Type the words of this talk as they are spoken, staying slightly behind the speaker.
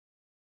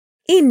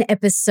In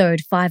episode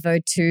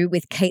 502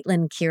 with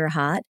Kaitlyn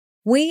Kaerhart,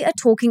 we are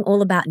talking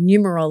all about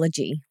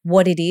numerology,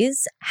 what it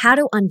is, how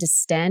to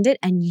understand it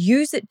and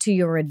use it to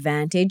your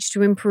advantage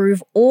to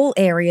improve all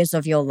areas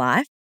of your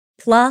life,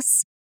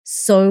 plus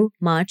so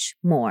much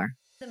more.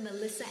 The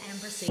Melissa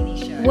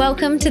Ambrosini Show.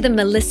 Welcome to the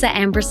Melissa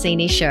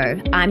Ambrosini Show.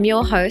 I'm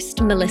your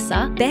host,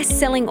 Melissa,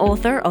 best-selling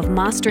author of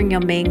Mastering Your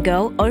Mean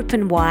Girl,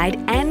 Open Wide,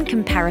 and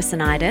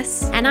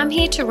Comparisonitis. And I'm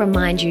here to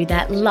remind you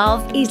that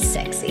love is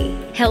sexy,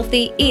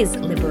 healthy is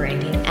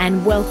liberating,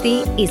 and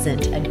wealthy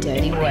isn't a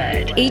dirty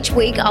word. Each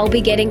week, I'll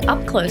be getting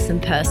up close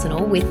and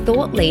personal with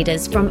thought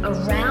leaders from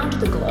around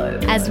the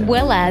globe, as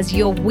well as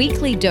your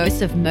weekly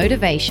dose of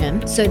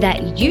motivation so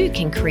that you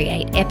can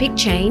create epic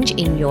change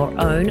in your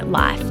own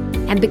life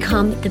and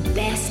become the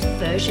best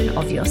version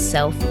of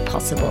yourself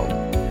possible.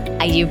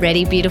 Are you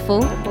ready,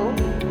 beautiful?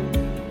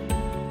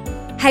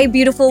 Hey,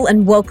 beautiful,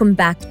 and welcome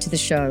back to the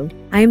show.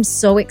 I am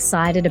so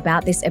excited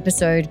about this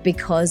episode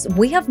because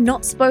we have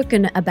not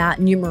spoken about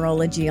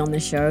numerology on the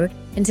show,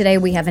 and today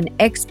we have an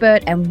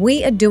expert and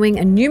we are doing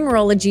a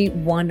Numerology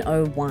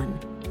 101.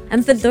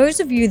 And for those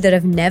of you that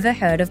have never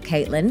heard of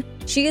Kaitlyn,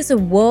 she is a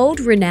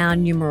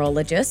world-renowned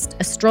numerologist,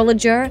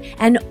 astrologer,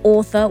 and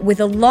author with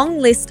a long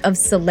list of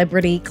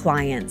celebrity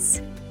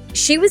clients.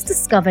 She was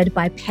discovered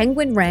by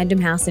Penguin Random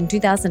House in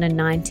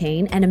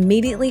 2019 and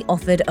immediately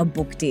offered a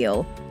book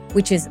deal,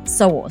 which is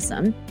so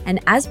awesome. And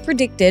as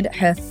predicted,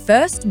 her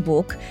first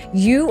book,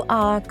 You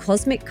Are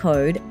Cosmic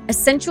Code,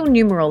 Essential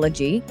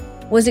Numerology,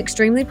 was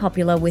extremely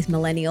popular with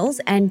millennials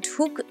and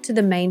took to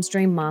the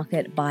mainstream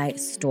market by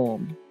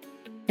storm.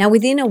 Now,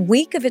 within a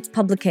week of its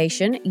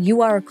publication,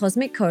 You Are a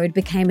Cosmic Code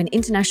became an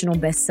international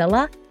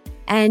bestseller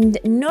and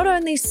not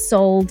only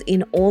sold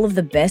in all of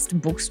the best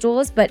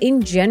bookstores, but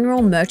in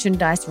general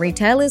merchandise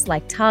retailers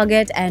like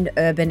Target and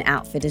Urban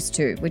Outfitters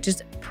too, which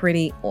is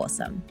pretty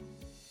awesome.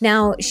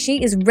 Now,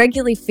 she is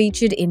regularly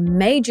featured in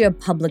major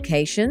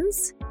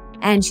publications,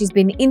 and she's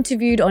been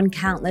interviewed on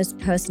countless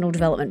personal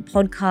development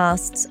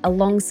podcasts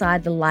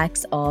alongside the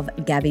likes of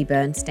Gabby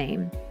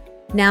Bernstein.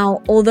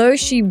 Now, although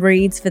she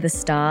reads for the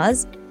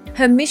stars,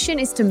 her mission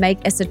is to make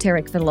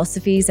esoteric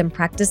philosophies and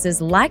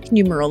practices like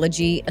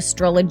numerology,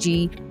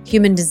 astrology,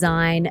 human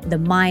design, the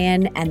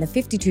Mayan, and the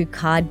 52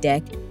 card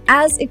deck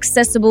as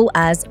accessible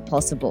as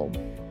possible.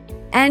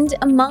 And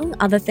among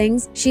other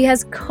things, she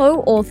has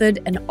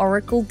co-authored an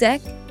oracle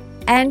deck,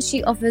 and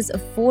she offers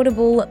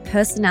affordable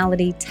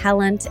personality,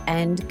 talent,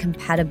 and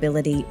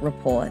compatibility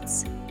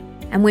reports.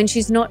 And when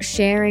she's not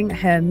sharing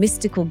her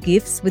mystical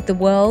gifts with the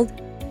world,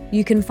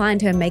 you can find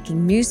her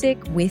making music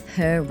with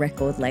her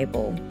record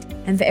label.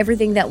 And for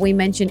everything that we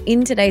mention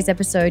in today's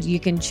episode, you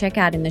can check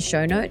out in the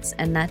show notes,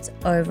 and that's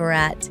over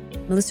at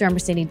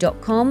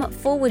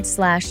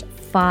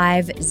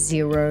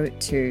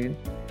melissaambrosini.com/502.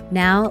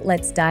 Now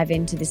let's dive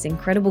into this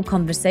incredible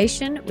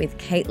conversation with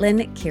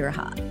Kaitlyn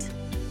Kaerhart.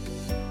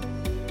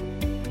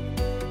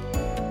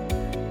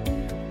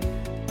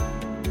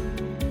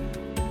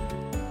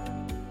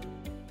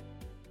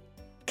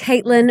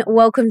 Kaitlyn,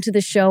 welcome to the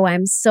show.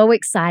 I'm so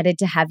excited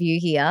to have you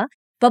here.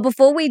 But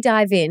before we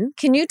dive in,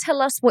 can you tell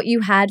us what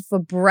you had for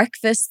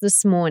breakfast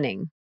this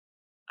morning?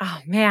 Oh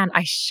man,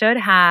 I should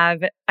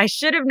have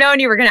known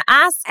you were going to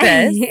ask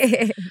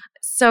this.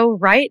 So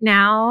right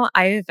now,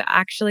 I've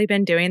actually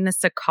been doing the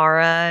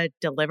Sakara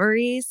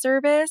delivery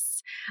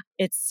service.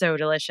 It's so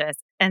delicious.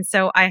 And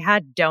so I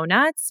had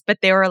donuts, but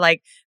they were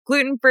like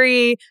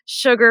gluten-free,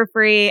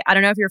 sugar-free. I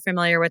don't know if you're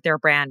familiar with their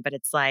brand, but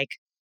it's like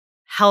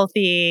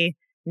healthy,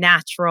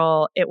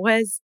 natural. It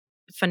was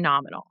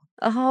phenomenal.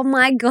 Oh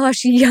my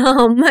gosh,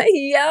 yum,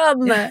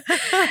 yum.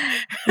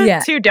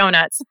 Yeah. 2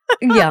 donuts.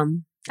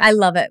 Yum. I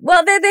love it.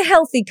 Well, they're the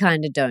healthy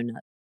kind of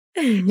donut.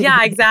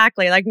 Yeah,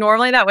 exactly. Like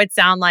normally that would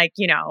sound like,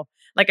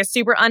 like a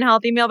super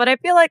unhealthy meal, but I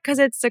feel like because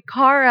it's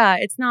Sakara,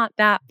 it's not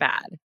that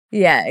bad.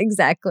 Yeah,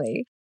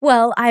 exactly.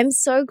 Well, I'm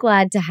so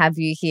glad to have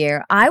you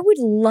here. I would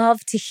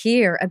love to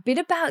hear a bit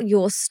about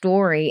your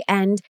story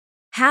and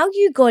how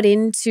you got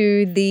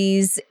into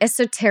these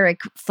esoteric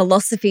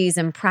philosophies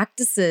and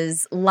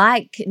practices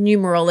like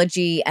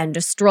numerology and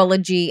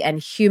astrology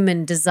and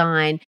human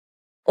design,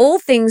 all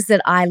things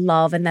that I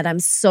love and that I'm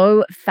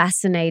so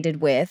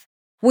fascinated with.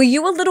 Were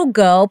you a little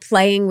girl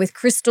playing with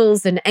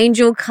crystals and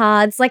angel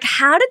cards? Like,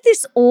 how did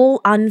this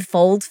all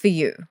unfold for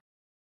you?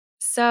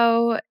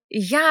 So,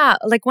 yeah,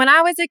 like when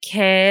I was a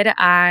kid,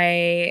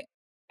 I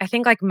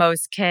think like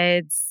most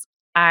kids,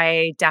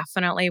 I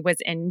definitely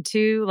was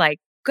into like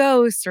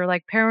ghosts or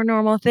like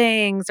paranormal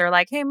things or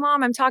like, hey,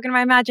 mom, I'm talking to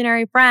my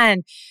imaginary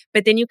friend.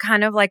 But then you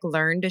kind of like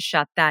learn to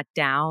shut that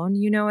down.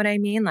 You know what I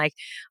mean? Like,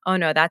 oh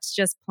no, that's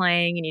just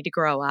playing. You need to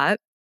grow up.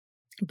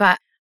 But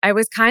I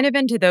was kind of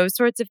into those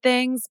sorts of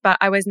things, but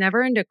I was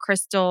never into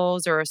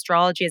crystals or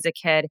astrology as a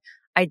kid.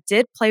 I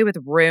did play with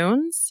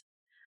runes.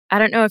 I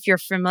don't know if you're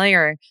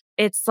familiar.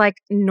 It's like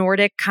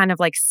Nordic kind of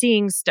like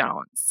seeing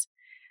stones.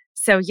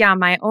 So yeah,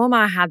 my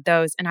Oma had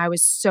those and I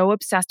was so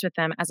obsessed with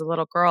them as a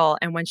little girl.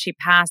 And when she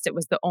passed, it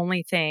was the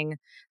only thing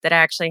that I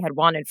actually had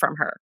wanted from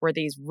her were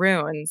these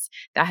runes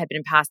that had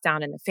been passed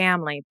down in the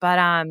family. But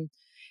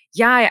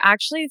Yeah, I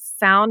actually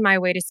found my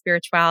way to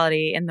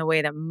spirituality in the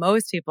way that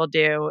most people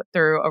do,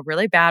 through a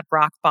really bad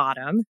rock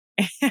bottom.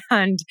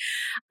 And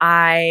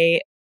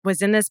I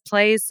was in this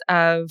place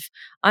of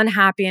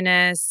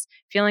unhappiness,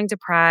 feeling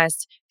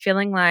depressed,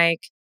 feeling like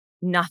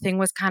nothing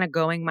was kind of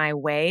going my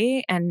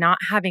way and not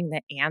having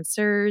the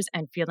answers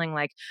and feeling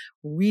like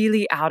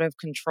really out of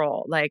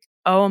control. Like,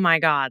 oh my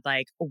God,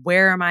 like,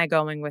 where am I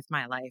going with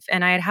my life?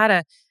 And I had had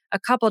a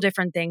couple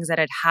different things that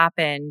had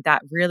happened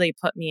that really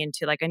put me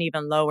into like an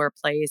even lower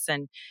place.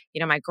 And,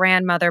 my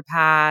grandmother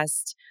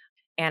passed,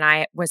 and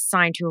I was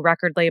signed to a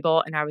record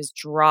label and I was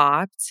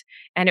dropped.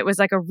 And it was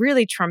like a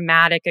really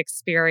traumatic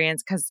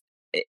experience because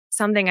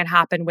something had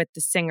happened with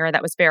the singer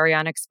that was very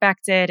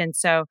unexpected. And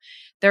so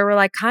there were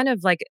like kind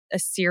of like a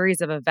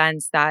series of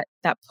events that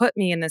put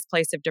me in this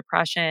place of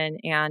depression.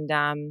 And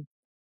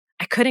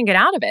I couldn't get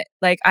out of it.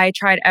 Like I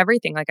tried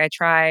everything. Like I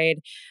tried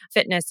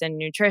fitness and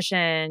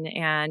nutrition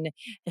and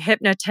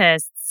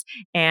hypnotists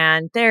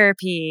and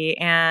therapy.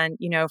 And,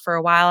 for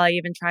a while I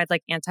even tried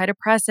like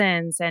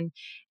antidepressants and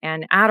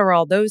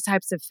Adderall, those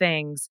types of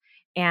things.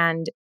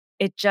 And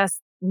it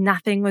just,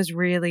 nothing was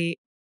really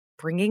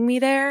bringing me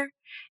there.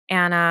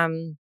 And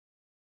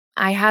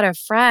I had a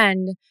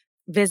friend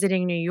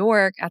visiting New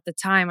York at the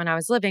time when I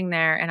was living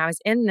there, and I was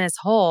in this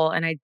hole,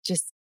 and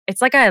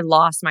it's like I had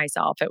lost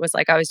myself. It was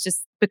like I was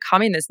just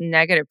becoming this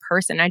negative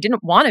person. I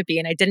didn't want to be,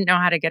 and I didn't know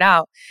how to get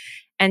out.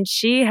 And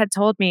she had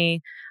told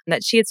me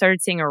that she had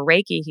started seeing a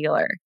Reiki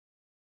healer.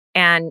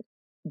 And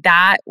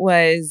that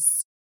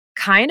was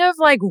kind of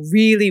like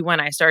really when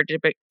I started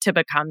to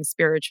become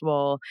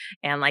spiritual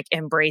and like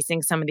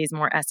embracing some of these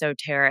more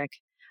esoteric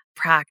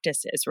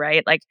practices,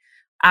 right? Like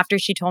after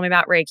she told me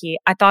about Reiki,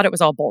 I thought it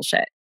was all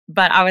bullshit.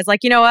 But I was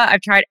like, you know what?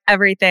 I've tried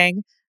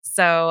everything.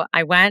 So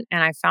I went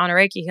and I found a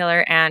Reiki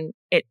healer, and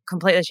it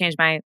completely changed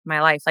my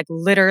life. Like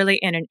literally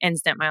in an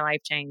instant, my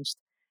life changed.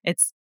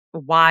 It's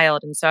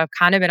wild. And so I've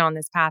kind of been on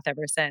this path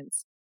ever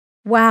since.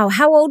 Wow.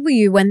 How old were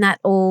you when that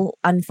all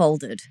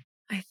unfolded?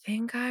 I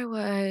think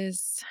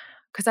because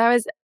I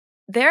was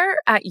there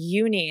at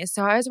uni.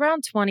 So I was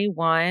around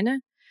 21.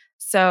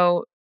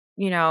 So,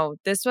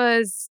 this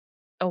was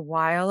a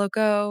while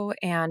ago.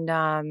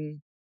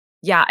 And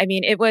yeah, I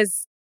mean, it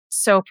was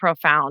so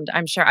profound,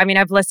 I'm sure. I mean,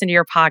 I've listened to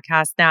your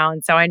podcast now.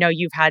 And so I know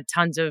you've had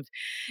tons of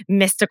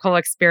mystical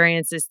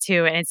experiences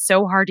too. And it's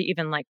so hard to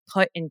even like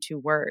put into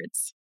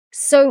words.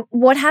 So,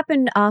 what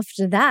happened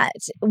after that?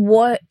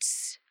 What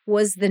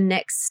was the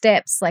next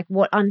steps? Like,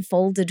 what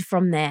unfolded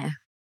from there?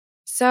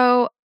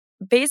 So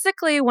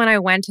basically, when I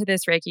went to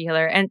this Reiki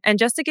healer, and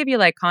just to give you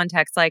like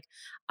context, like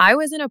I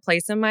was in a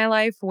place in my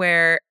life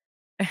where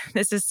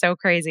this is so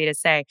crazy to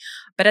say,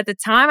 but at the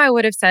time I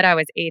would have said I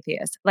was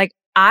atheist. Like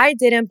I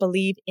didn't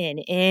believe in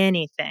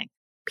anything,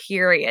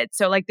 period.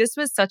 So like this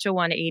was such a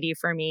 180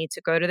 for me to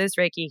go to this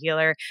Reiki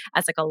healer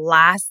as like a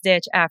last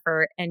ditch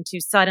effort and to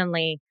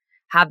suddenly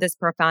have this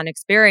profound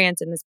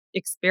experience, and this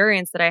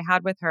experience that I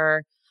had with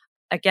her.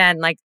 Again,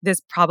 like this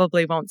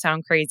probably won't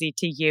sound crazy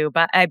to you,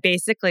 but I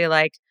basically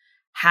like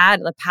had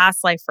the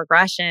past life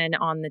regression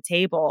on the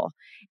table,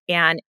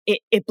 and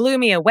it blew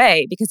me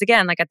away because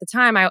again, like at the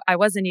time I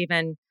wasn't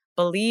even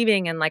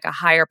believing in like a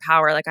higher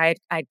power. Like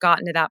I'd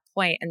gotten to that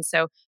point. And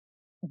so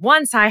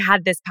once I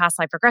had this past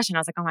life regression, I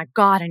was like, oh my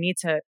God,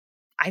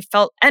 I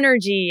felt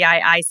energy.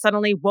 I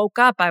suddenly woke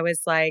up. I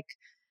was like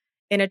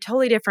in a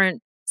totally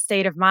different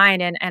state of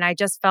mind. And I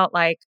just felt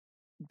like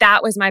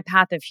that was my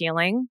path of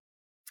healing.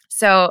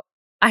 So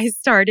I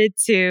started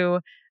to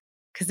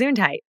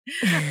Gesundheit.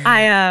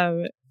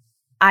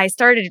 I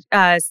started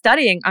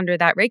studying under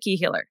that Reiki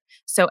healer.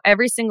 So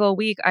every single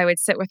week I would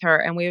sit with her,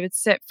 and we would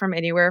sit from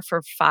anywhere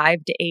for 5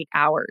 to 8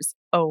 hours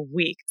a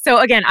week. So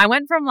again, I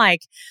went from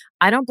like,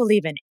 I don't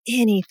believe in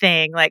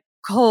anything, like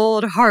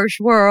cold, harsh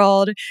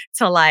world,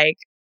 to like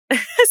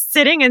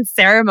sitting in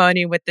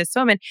ceremony with this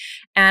woman.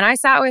 And I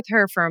sat with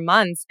her for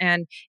months.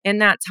 And in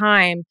that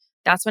time,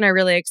 that's when I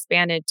really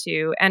expanded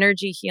to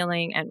energy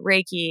healing and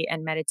Reiki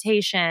and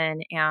meditation.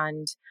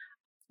 And,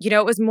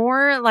 it was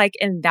more like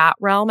in that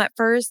realm at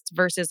first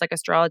versus like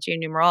astrology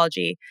and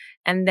numerology.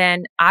 And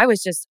then I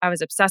was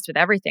obsessed with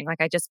everything.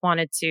 Like I just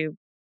wanted to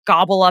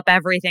gobble up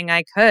everything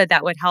I could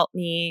that would help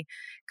me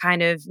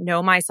kind of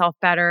know myself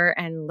better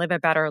and live a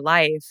better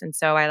life. And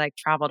so I like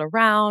traveled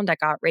around. I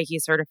got Reiki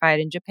certified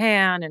in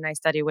Japan, and I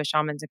studied with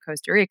shamans in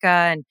Costa Rica.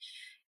 And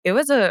it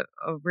was a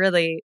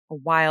really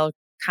wild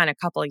kind of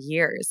couple of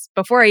years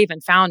before I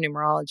even found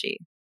numerology.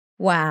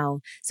 Wow.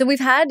 So we've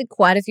had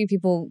quite a few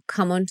people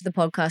come onto the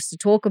podcast to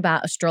talk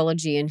about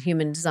astrology and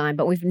human design,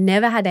 but we've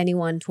never had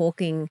anyone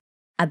talking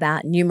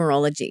about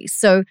numerology.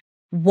 So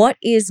what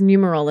is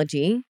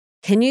numerology?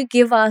 Can you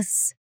give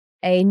us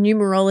a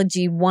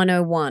numerology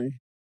 101?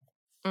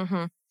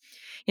 Mm-hmm.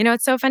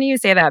 It's so funny you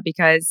say that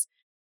because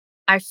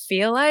I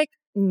feel like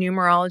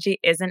numerology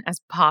isn't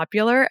as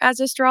popular as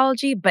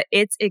astrology, but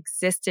it's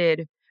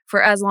existed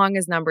for as long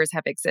as numbers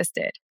have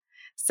existed.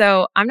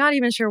 So I'm not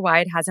even sure why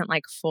it hasn't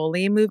like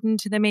fully moved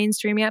into the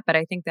mainstream yet, but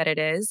I think that it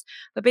is.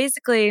 But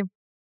basically,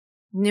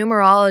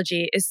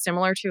 Numerology is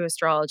similar to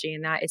astrology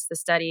in that it's the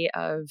study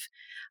of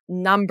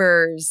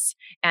numbers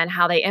and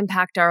how they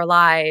impact our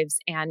lives.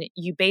 And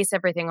you base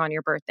everything on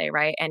your birthday,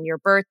 right? And your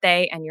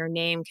birthday and your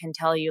name can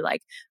tell you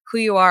like who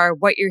you are,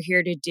 what you're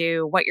here to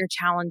do, what your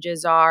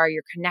challenges are,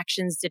 your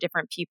connections to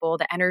different people,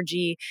 the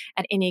energy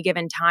at any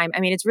given time. I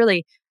mean, it's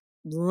really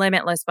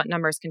limitless what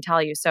numbers can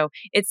tell you. So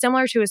it's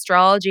similar to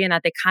astrology in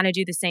that they kind of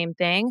do the same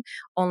thing,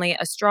 only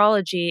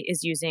astrology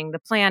is using the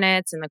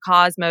planets and the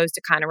cosmos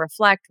to kind of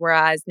reflect,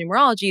 whereas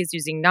numerology is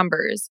using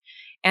numbers.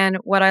 And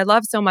what I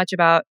love so much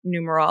about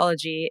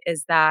numerology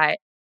is that,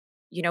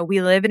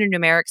 we live in a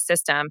numeric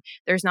system.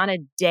 There's not a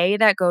day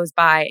that goes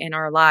by in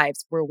our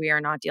lives where we are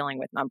not dealing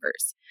with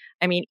numbers.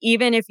 I mean,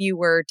 even if you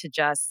were to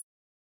just,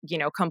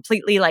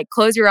 completely like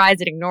close your eyes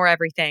and ignore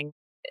everything.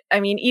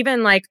 I mean,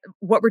 even like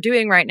what we're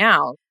doing right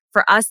now,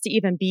 for us to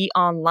even be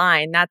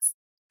online, that's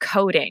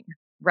coding,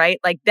 right?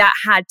 Like that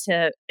had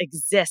to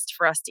exist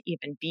for us to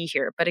even be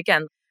here. But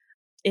again,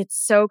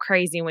 it's so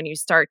crazy when you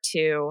start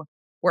to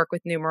work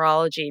with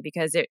numerology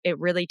because it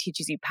really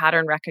teaches you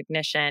pattern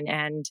recognition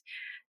and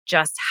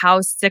just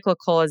how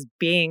cyclical as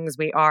beings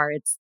we are.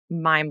 It's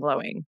mind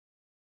blowing.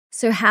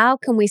 So how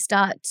can we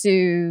start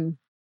to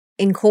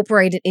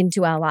incorporate it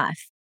into our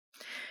life?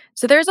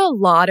 So there's a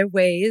lot of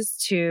ways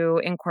to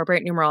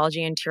incorporate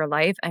numerology into your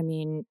life. I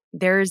mean,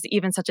 there's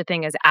even such a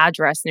thing as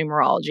address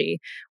numerology,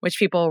 which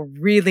people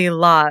really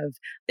love.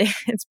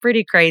 It's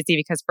pretty crazy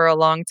because for a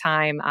long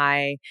time,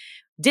 I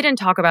didn't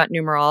talk about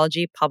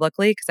numerology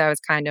publicly because I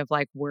was kind of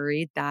like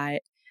worried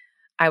that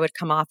I would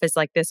come off as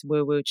like this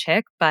woo-woo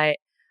chick. But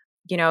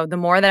the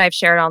more that I've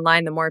shared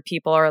online, the more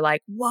people are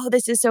like, whoa,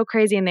 this is so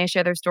crazy. And they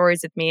share their stories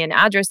with me. And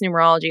address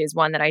numerology is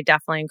one that I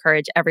definitely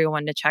encourage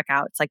everyone to check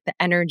out. It's like the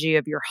energy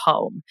of your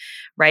home,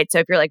 right? So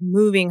if you're like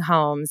moving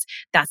homes,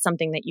 that's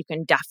something that you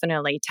can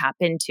definitely tap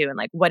into. And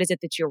like, what is it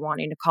that you're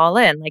wanting to call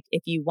in? Like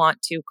if you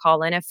want to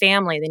call in a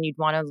family, then you'd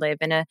want to live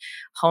in a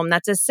home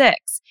that's a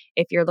 6.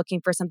 If you're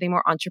looking for something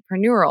more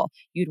entrepreneurial,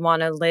 you'd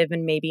want to live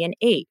in maybe an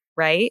 8.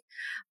 Right?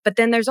 But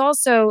then there's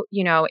also,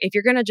 if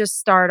you're going to just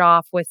start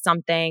off with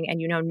something and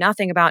you know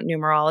nothing about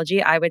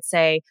numerology, I would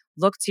say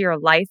look to your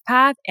life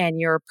path and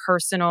your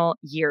personal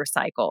year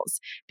cycles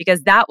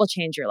because that will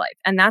change your life.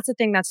 And that's the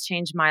thing that's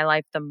changed my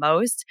life the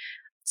most.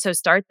 So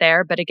start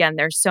there. But again,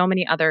 there's so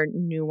many other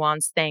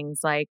nuanced things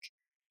like,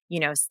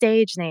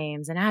 stage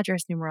names and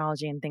address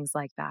numerology and things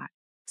like that.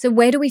 So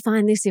where do we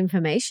find this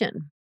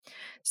information?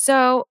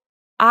 So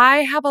I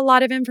have a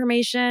lot of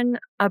information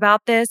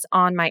about this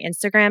on my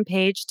Instagram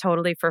page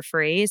totally for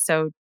free.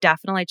 So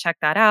definitely check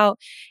that out.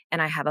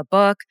 And I have a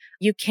book.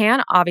 You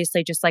can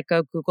obviously just like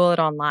go Google it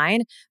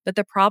online. But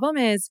the problem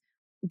is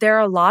there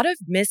are a lot of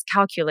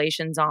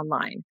miscalculations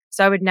online.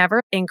 So I would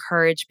never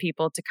encourage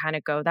people to kind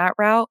of go that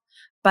route.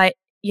 But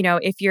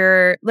if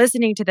you're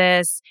listening to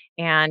this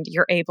and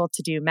you're able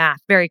to do math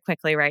very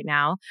quickly right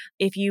now,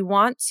 if you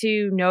want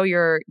to know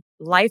your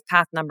life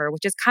path number,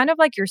 which is kind of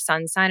like your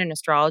sun sign in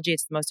astrology,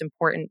 it's the most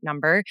important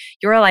number.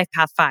 You're a life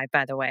path 5,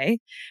 by the way,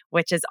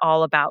 which is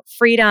all about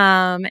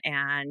freedom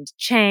and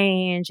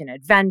change and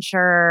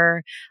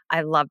adventure.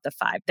 I love the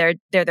 5. They're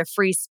the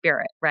free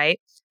spirit, right?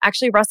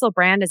 Actually, Russell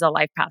Brand is a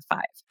life path 5.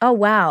 Oh,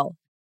 wow.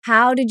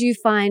 How did you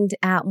find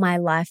out my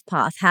life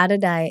path? How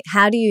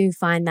do you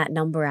find that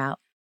number out?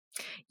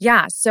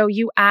 Yeah. So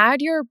you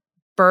add your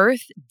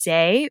birth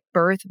day,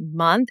 birth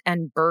month,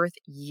 and birth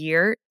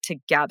year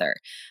together.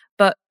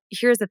 But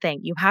here's the thing.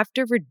 You have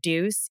to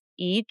reduce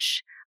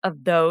each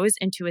of those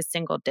into a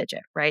single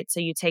digit, right? So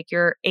you take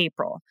your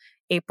April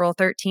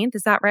 13th.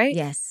 Is that right?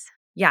 Yes.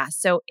 Yeah.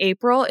 So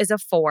April is a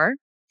 4.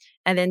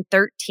 And then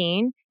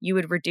 13, you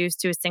would reduce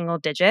to a single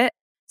digit.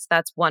 So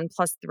that's 1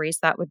 plus 3. So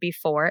that would be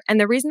 4. And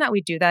the reason that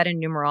we do that in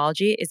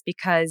numerology is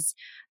because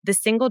the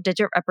single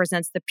digit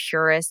represents the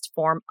purest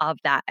form of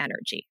that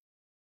energy,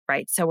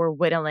 right? So we're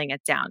whittling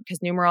it down because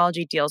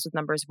numerology deals with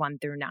numbers 1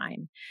 through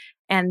 9.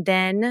 And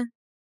then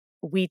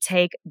we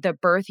take the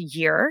birth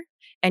year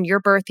and your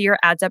birth year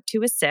adds up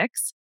to a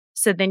 6.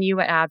 So then you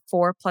would add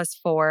 4 plus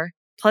 4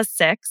 plus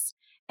 6.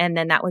 And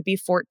then that would be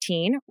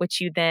 14, which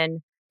you then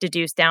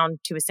deduce down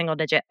to a single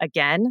digit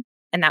again.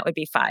 And that would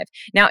be 5.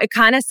 Now, it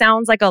kind of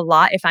sounds like a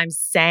lot if I'm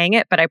saying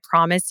it, but I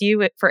promise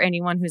you for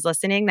anyone who's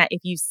listening that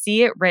if you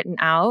see it written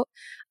out,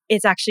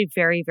 it's actually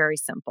very, very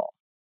simple.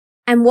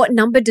 And what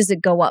number does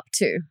it go up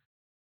to?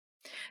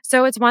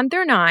 So it's 1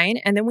 through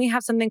 9. And then we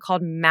have something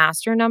called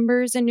master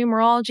numbers in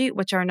numerology,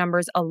 which are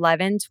numbers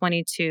 11,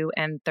 22,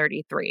 and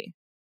 33.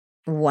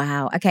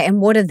 Wow. Okay.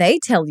 And what do they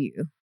tell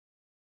you?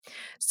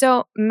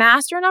 So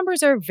master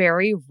numbers are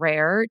very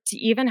rare. To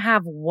even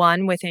have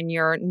one within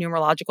your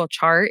numerological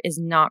chart is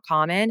not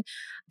common.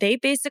 They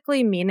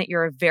basically mean that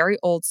you're a very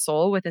old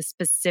soul with a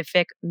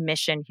specific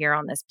mission here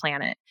on this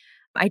planet.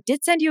 I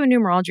did send you a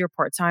numerology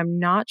report, so I'm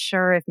not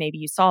sure if maybe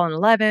you saw an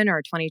 11 or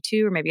a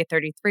 22 or maybe a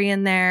 33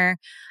 in there.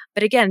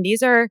 But again,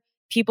 these are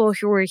people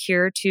who are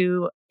here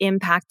to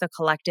impact the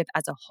collective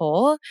as a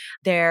whole.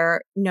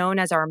 They're known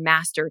as our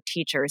master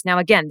teachers. Now,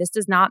 again, this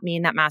does not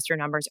mean that master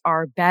numbers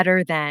are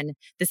better than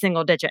the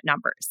single digit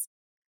numbers.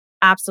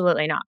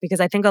 Absolutely not. Because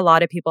I think a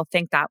lot of people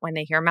think that when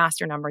they hear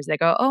master numbers, they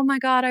go, oh my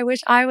God, I wish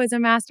I was a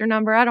master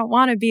number. I don't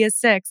want to be a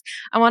 6.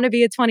 I want to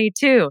be a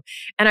 22.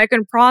 And I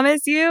can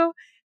promise you,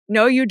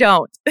 no, you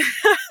don't.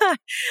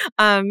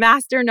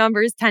 Master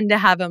numbers tend to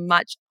have a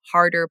much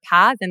harder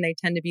path and they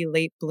tend to be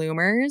late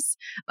bloomers.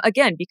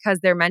 Again, because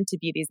they're meant to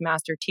be these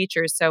master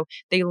teachers. So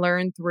they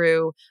learn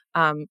through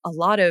a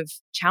lot of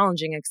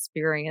challenging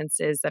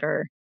experiences that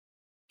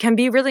can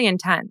be really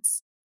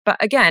intense. But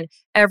again,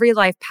 every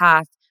life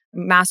path,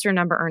 master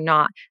number or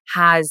not,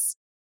 has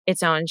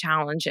its own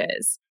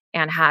challenges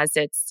and has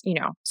its,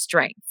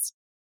 strengths.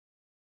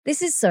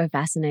 This is so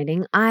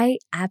fascinating. I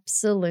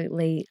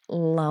absolutely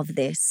love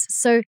this.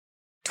 So,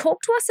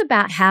 talk to us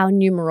about how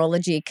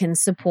numerology can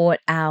support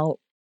our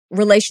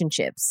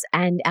relationships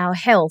and our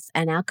health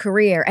and our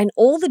career and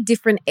all the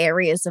different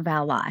areas of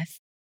our life.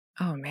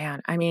 Oh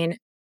man. I mean,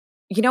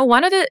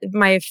 one of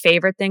my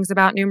favorite things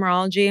about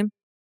numerology,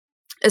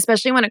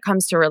 especially when it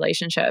comes to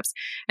relationships,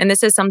 and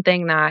this is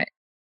something that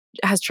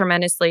has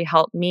tremendously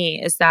helped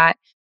me, is that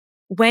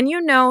when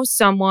you know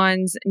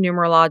someone's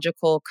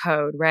numerological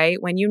code, right?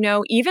 When you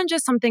know even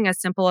just something as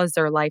simple as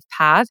their life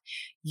path,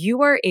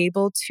 you are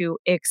able to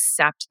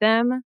accept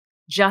them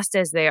just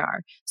as they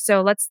are.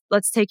 So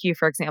let's take you,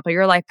 for example,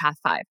 your life path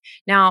 5.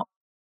 Now,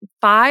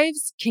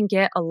 5s can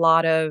get a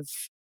lot of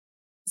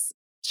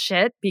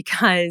shit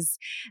because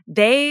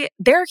they're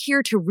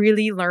here to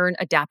really learn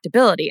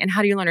adaptability. And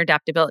how do you learn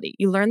adaptability?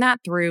 You learn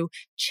that through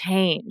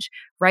change,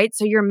 right?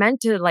 So you're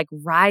meant to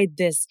ride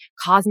this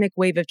cosmic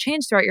wave of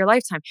change throughout your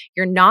lifetime.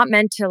 You're not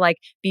meant to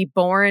be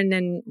born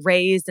and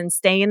raised and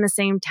stay in the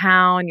same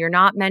town. You're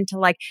not meant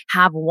to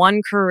have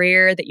one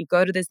career that you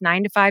go to this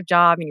 9-to-5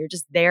 job and you're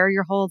just there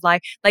your whole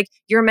life.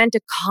 You're meant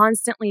to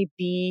constantly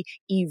be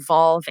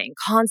evolving,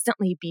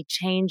 constantly be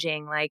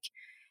changing.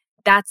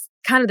 That's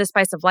kind of the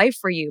spice of life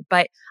for you.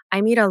 But I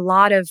meet a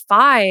lot of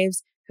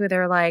 5s who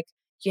they're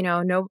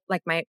no,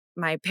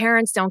 my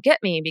parents don't get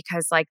me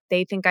because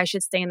they think I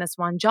should stay in this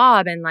one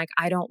job and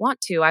I don't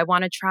want to. I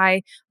want to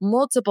try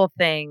multiple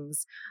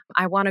things.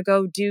 I want to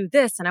go do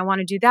this and I want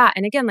to do that.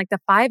 And again, the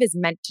 5 is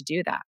meant to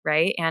do that,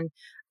 right? And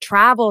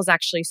travel is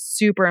actually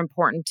super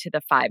important to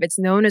the 5. It's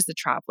known as the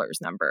traveler's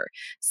number.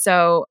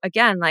 So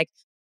again,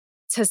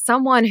 to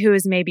someone who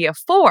is maybe a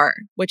 4,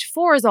 which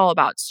 4 is all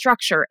about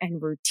structure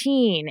and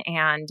routine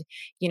and,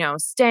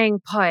 staying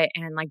put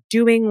and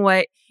doing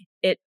what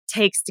it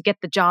takes to get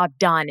the job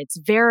done. It's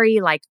very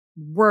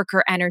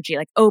worker energy.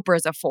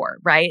 Oprah's a 4,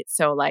 right?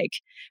 So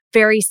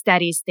very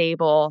steady,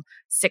 stable,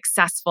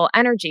 successful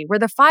energy, where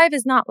the 5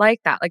 is not like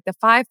that. The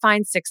 5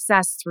 finds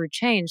success through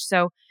change.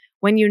 So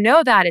when you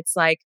know that, it's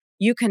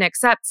you can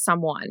accept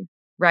someone,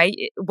 right?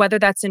 Whether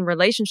that's in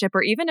relationship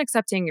or even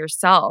accepting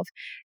yourself.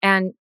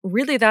 And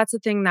really that's the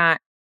thing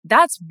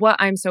that's what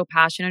I'm so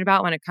passionate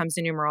about when it comes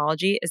to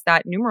numerology, is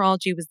that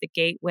numerology was the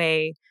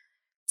gateway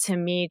to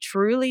me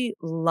truly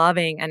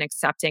loving and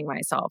accepting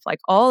myself.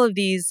 All of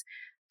these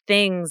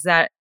things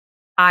that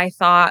I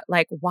thought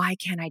why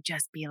can't I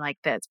just be like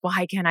this?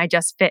 Why can't I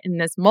just fit in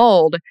this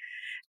mold?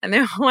 And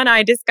then when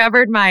I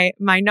discovered my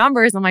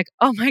numbers, I'm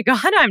oh my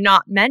God, I'm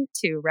not meant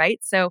to, right?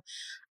 So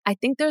I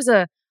think there's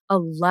a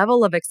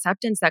level of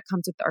acceptance that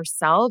comes with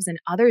ourselves and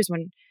others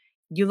when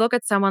you look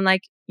at someone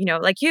like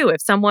you,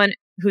 if someone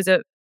who's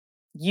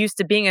used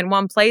to being in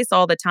one place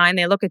all the time,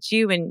 they look at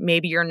you and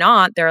maybe you're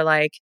not, they're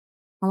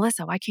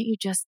Melissa, why can't you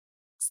just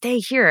stay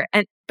here?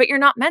 But you're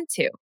not meant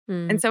to.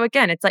 And so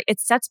again, it's it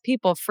sets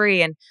people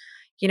free. And,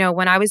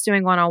 when I was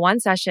doing one-on-one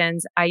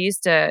sessions, I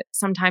used to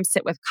sometimes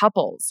sit with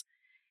couples.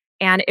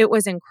 And it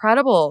was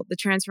incredible, the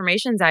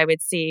transformations I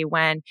would see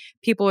when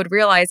people would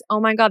realize, oh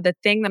my God, the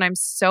thing that I'm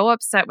so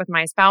upset with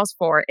my spouse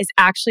for is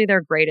actually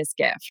their greatest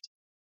gift.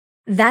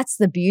 That's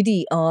the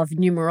beauty of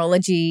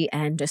numerology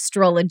and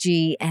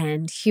astrology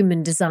and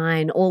human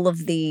design, all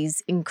of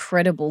these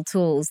incredible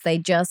tools. They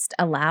just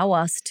allow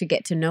us to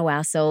get to know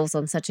ourselves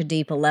on such a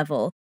deeper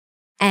level.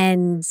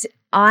 And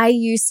I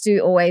used to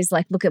always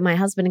look at my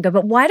husband and go,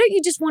 but why don't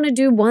you just want to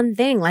do one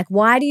thing?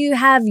 Why do you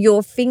have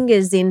your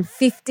fingers in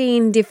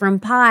 15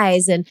 different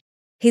pies? And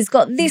he's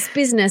got this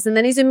business and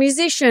then he's a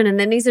musician and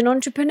then he's an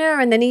entrepreneur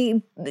and then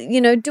he,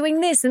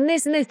 doing this and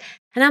this and this.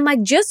 And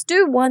I'm just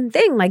do one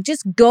thing,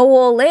 just go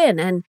all in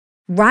and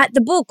write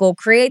the book or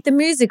create the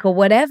music or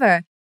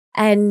whatever.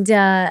 And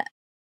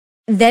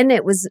then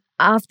it was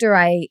after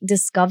I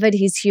discovered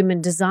his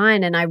human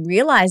design and I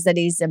realized that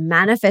he's a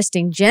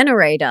manifesting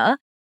generator.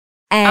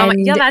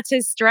 And that's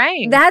his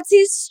strength. That's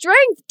his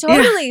strength,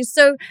 totally. Yeah.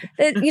 So,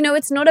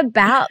 it's not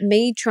about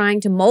me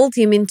trying to mold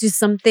him into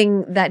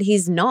something that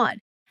he's not.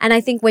 And I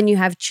think when you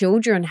have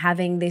children,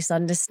 having this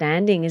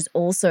understanding is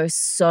also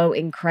so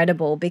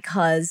incredible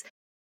because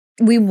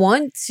we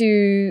want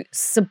to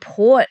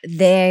support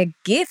their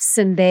gifts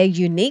and their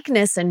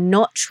uniqueness and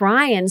not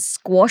try and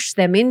squash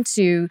them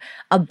into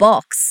a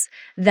box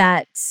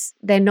that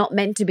they're not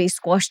meant to be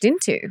squashed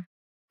into.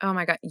 Oh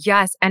my God.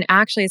 Yes. And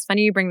actually, it's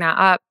funny you bring that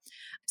up.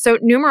 So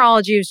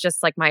numerology is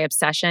just my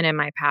obsession and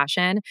my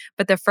passion.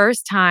 But the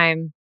first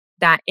time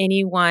that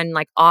anyone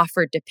like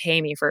offered to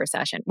pay me for a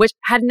session, which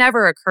had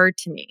never occurred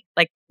to me.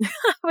 Like, I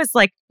was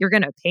like, you're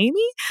going to pay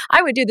me?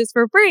 I would do this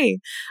for free.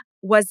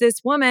 Was this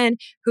woman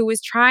who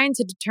was trying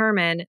to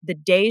determine the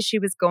day she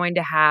was going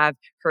to have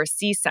her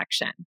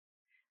C-section.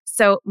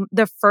 So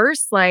the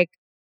first, like,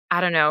 I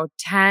don't know,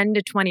 10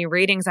 to 20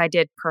 readings I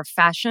did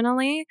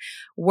professionally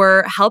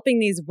were helping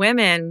these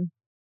women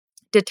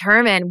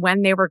determine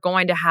when they were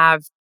going to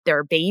have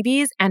their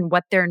babies and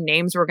what their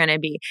names were going to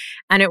be.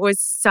 And it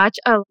was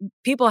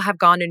people have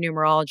gone to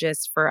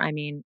numerologists for,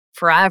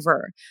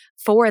 forever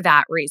for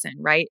that reason,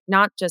 right?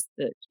 Not just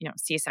the,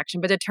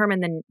 C-section, but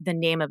determine the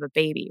name of a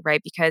baby,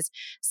 right? Because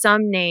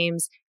some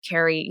names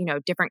carry,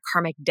 different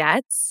karmic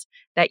debts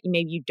that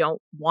maybe you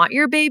don't want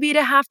your baby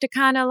to have to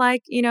kind of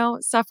like,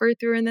 suffer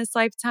through in this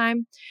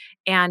lifetime.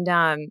 And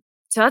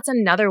so that's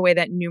another way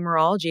that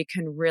numerology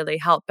can really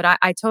help. But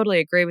I totally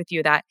agree with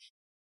you that,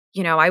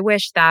 I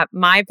wish that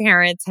my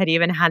parents had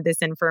even had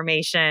this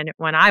information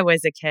when I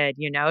was a kid,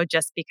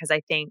 just because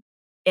I think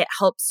it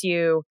helps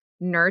you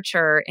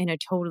nurture in a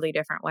totally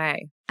different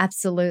way.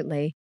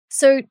 Absolutely.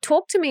 So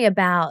talk to me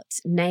about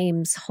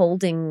names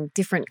holding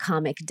different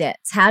karmic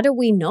debts. How do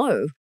we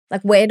know?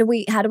 Like,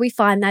 how do we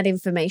find that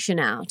information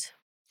out?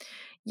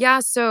 Yeah,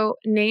 so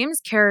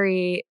names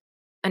carry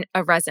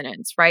a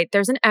resonance, right?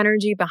 There's an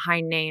energy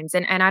behind names.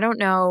 And I don't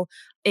know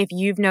if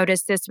you've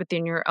noticed this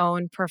within your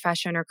own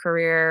profession or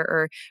career,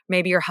 or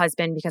maybe your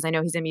husband, because I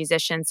know he's a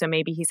musician, so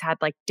maybe he's had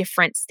like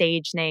different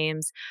stage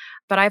names.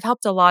 But I've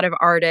helped a lot of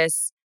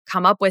artists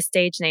come up with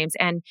stage names.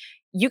 And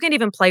you can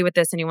even play with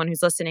this, anyone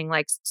who's listening,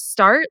 like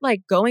start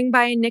like going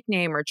by a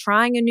nickname or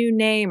trying a new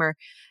name or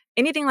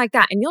anything like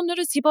that. And you'll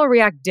notice people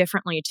react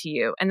differently to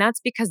you. And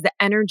that's because the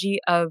energy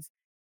of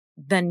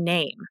the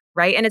name,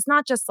 right? And it's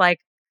not just like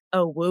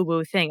a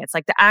woo-woo thing. It's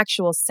like the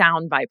actual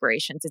sound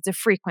vibrations. It's a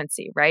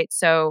frequency, right?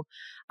 So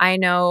I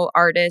know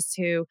artists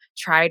who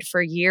tried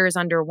for years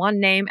under one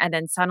name and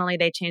then suddenly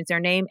they change their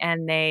name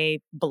and they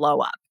blow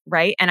up,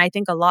 right? And I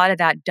think a lot of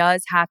that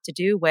does have to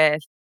do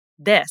with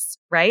this,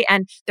 right?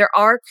 And there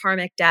are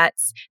karmic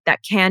debts that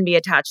can be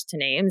attached to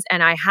names.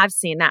 And I have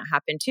seen that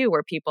happen too,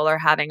 where people are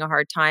having a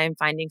hard time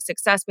finding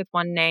success with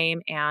one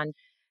name and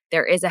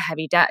there is a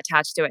heavy debt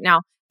attached to it.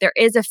 Now, there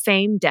is a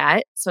fame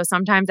debt. So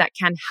sometimes that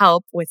can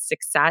help with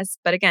success.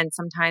 But again,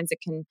 sometimes it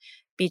can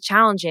be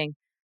challenging.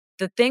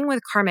 The thing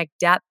with karmic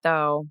debt,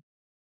 though,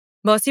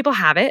 most people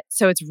have it.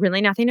 So it's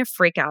really nothing to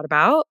freak out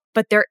about.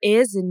 But there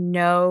is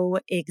no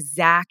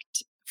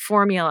exact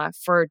formula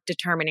for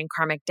determining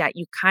karmic debt.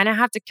 You kind of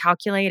have to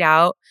calculate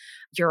out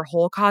your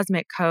whole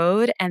cosmic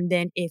code. And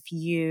then if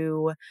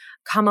you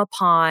come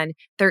upon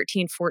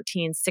 13,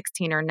 14,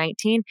 16, or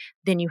 19,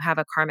 then you have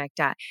a karmic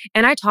debt.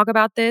 And I talk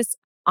about this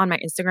on my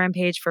Instagram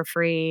page for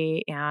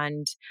free.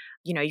 And,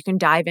 you can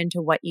dive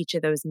into what each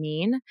of those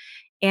mean.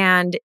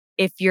 And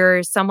if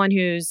you're someone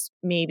who's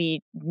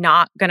maybe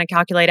not going to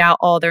calculate out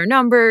all their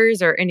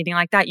numbers or anything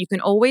like that, you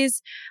can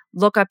always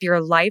look up your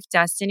life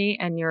destiny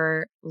and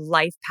your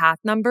life path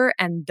number.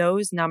 And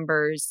those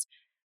numbers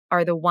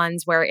are the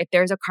ones where if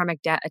there's a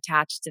karmic debt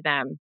attached to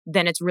them,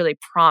 then it's really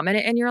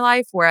prominent in your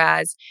life.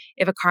 Whereas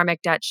if a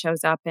karmic debt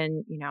shows up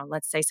in,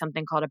 let's say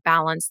something called a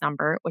balance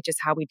number, which is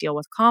how we deal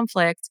with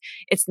conflict,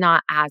 it's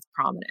not as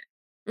prominent.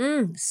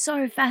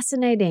 So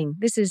fascinating.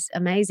 This is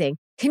amazing.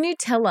 Can you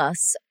tell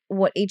us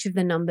what each of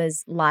the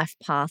numbers' life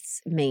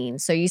paths mean?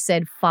 So you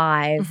said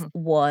 5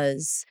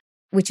 was,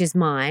 which is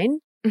mine.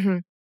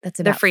 That's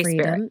about the free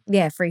freedom. Spirit.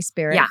 Yeah, free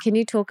spirit. Yeah. Can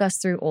you talk us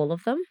through all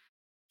of them?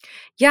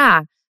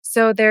 Yeah.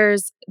 So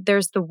there's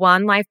the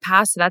one life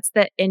path. So that's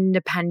the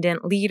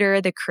independent leader,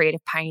 the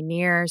creative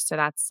pioneer. So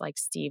that's like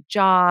Steve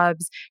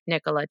Jobs,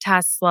 Nikola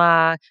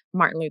Tesla,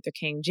 Martin Luther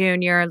King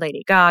Jr.,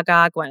 Lady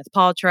Gaga, Gwyneth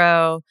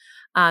Paltrow.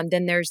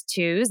 Then there's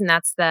 2s, and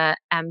that's the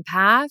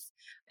empath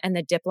and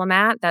the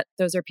diplomat.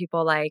 Those are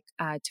people like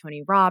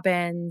Tony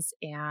Robbins,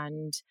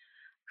 and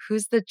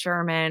who's the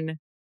German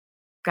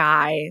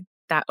guy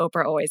that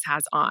Oprah always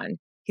has on?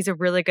 He's a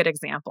really good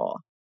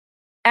example.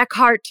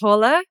 Eckhart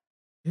Tolle.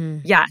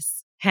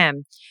 Yes,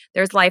 him.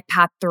 There's life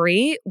path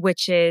 3,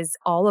 which is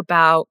all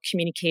about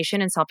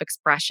communication and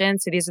self-expression.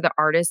 So these are the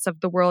artists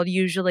of the world.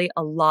 Usually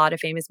a lot of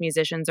famous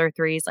musicians are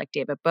 3s, like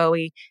David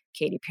Bowie,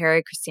 Katy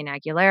Perry, Christina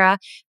Aguilera.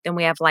 Then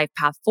we have life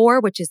path 4,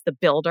 which is the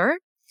builder.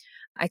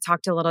 I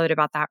talked a little bit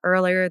about that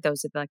earlier.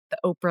 Those are like the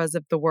Oprahs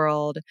of the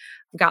world.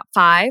 We've got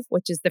 5,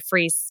 which is the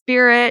free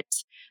spirit,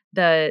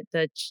 the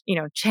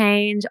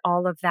change,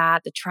 all of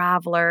that, the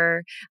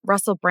traveler.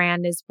 Russell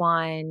Brand is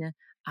one.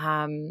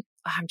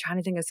 I'm trying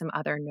to think of some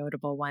other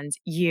notable ones.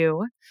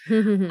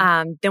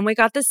 Then we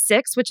got the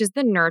 6, which is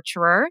the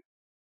nurturer.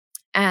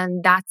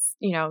 And that's,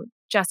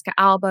 Jessica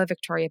Alba,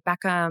 Victoria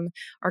Beckham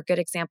are good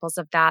examples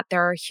of that.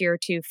 They're here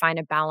to find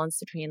a balance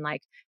between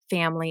like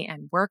family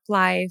and work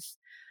life.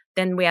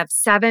 Then we have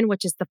 7,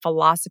 which is the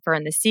philosopher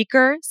and the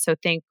seeker. So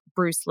think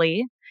Bruce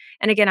Lee.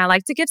 And again, I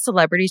like to give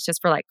celebrities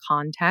just for like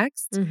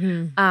context.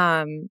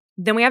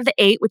 Then we have the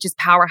 8, which is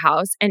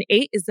powerhouse. And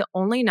 8 is the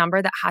only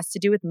number that has to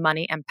do with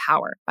money and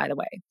power, by the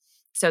way.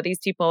 So these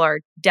people are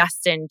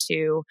destined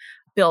to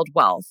build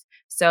wealth.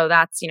 So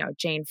that's,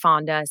 Jane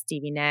Fonda,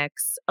 Stevie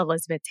Nicks,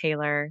 Elizabeth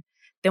Taylor.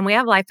 Then we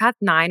have life path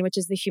 9, which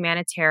is the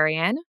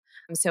humanitarian.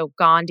 So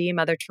Gandhi,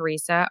 Mother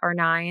Teresa are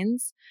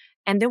 9s.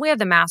 And then we have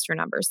the master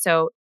numbers.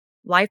 So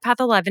life path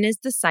 11 is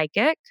the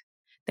psychic.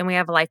 Then we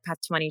have life path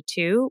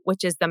 22,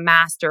 which is the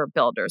master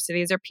builder. So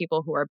these are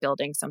people who are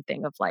building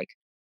something of like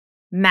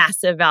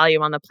massive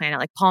value on the planet.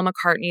 Like Paul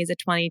McCartney is a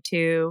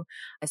 22.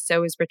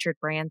 So is Richard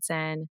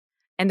Branson.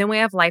 And then we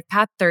have life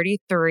path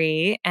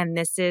 33, and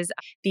this is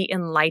the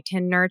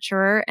enlightened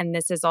nurturer. And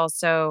this is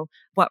also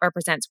what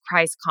represents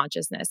Christ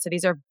consciousness. So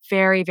these are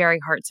very, very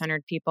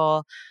heart-centered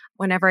people.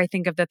 Whenever I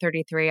think of the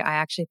 33, I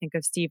actually think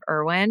of Steve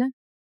Irwin.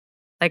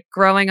 Like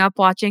growing up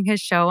watching his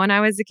show when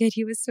I was a kid,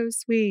 he was so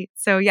sweet.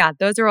 So yeah,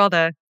 those are all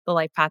the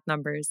life path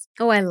numbers.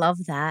 Oh, I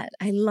love that.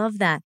 I love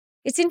that.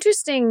 It's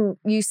interesting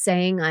you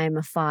saying I am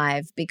a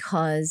 5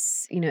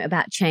 because,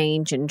 about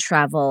change and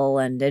travel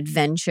and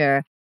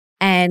adventure.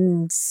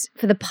 And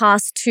for the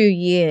past 2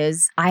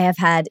 years, I have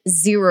had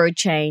 0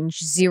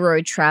 change,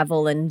 0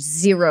 travel, and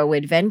 0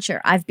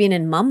 adventure. I've been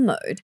in mum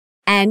mode.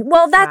 And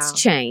that's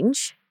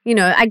change.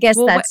 I guess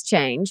that's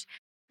change.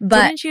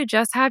 But didn't you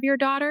just have your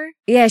daughter?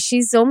 Yeah,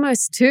 she's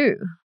almost 2.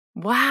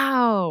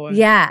 Wow.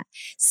 Yeah.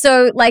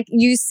 So like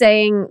you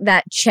saying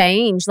that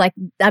change,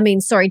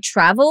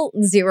 travel,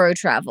 0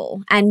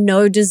 travel and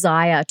no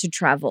desire to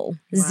travel.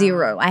 Wow.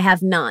 0. I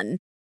have none.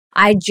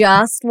 I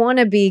just want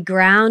to be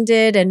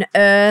grounded and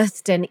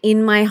earthed and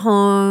in my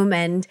home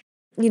and,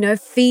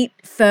 feet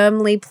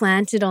firmly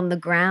planted on the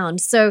ground.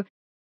 So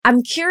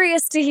I'm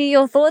curious to hear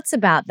your thoughts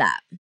about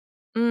that.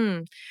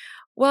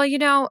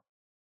 Well,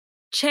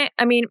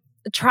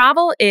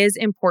 travel is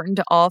important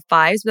to all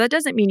 5s, but that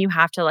doesn't mean you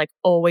have to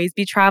always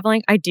be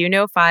traveling. I do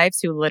know 5s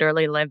who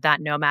literally live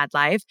that nomad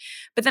life,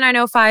 but then I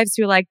know 5s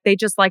who they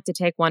just like to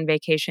take one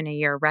vacation a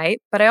year,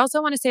 right? But I also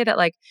want to say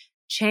that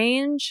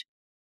change,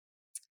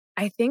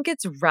 I think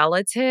it's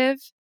relative,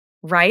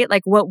 right?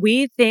 What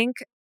we think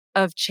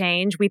of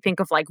change, we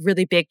think of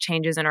really big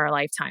changes in our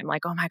lifetime.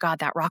 Like, oh my God,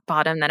 that rock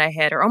bottom that I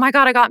hit, or oh my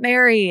God, I got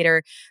married,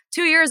 or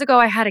 2 years ago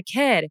I had a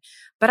kid.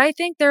 But I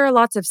think there are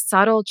lots of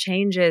subtle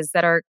changes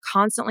that are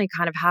constantly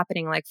kind of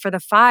happening. For the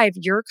 5,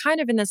 you're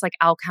kind of in this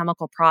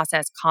alchemical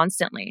process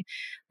constantly.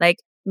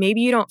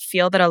 Maybe you don't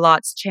feel that a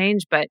lot's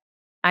changed, but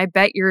I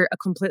bet you're a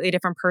completely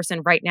different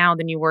person right now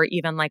than you were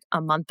even a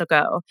month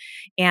ago.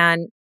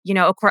 And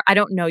of course, I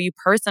don't know you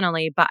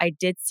personally, but I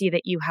did see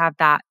that you have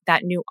that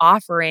new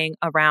offering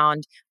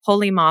around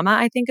Holy Mama,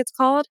 I think it's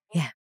called.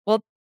 Yeah. Well,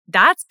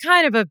 that's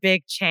kind of a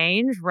big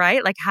change,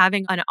 right?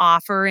 Having an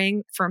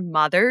offering for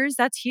mothers,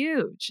 that's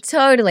huge.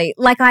 Totally.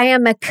 I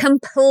am a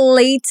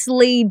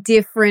completely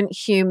different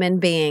human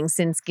being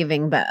since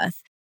giving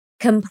birth.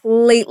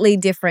 Completely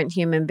different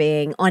human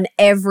being on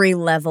every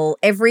level,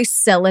 every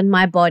cell in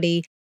my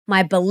body.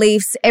 My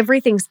beliefs,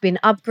 everything's been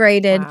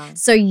upgraded. Wow.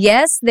 So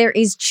yes, there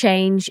is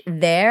change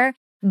there,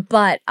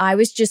 but I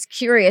was just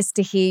curious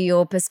to hear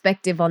your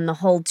perspective on the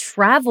whole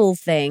travel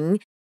thing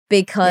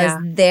because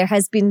there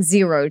has been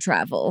 0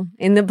 travel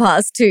in the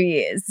past 2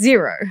 years.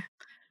 0.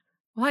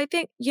 Well, I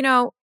think,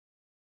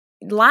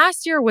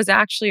 last year was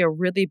actually a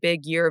really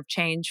big year of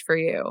change for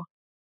you.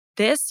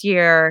 This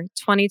year,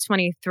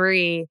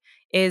 2023,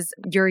 is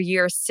your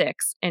year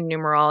 6 in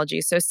numerology.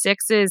 So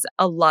 6 is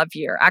a love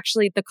year.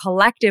 Actually, the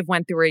collective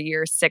went through a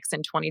year 6 in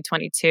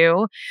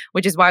 2022,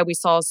 which is why we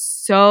saw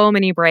so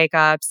many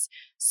breakups,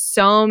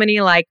 so many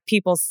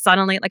people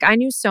suddenly, I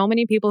knew so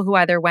many people who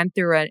either went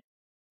through an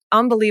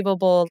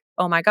unbelievable,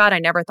 oh my God, I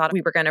never thought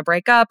we were going to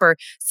break up, or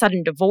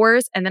sudden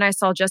divorce. And then I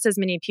saw just as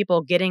many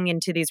people getting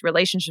into these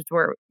relationships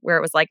where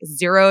it was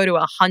 0 to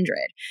 100.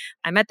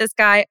 I met this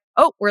guy.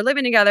 Oh, we're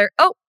living together.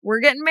 Oh, we're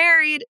getting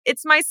married.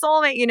 It's my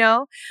soulmate,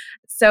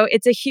 So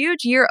it's a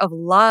huge year of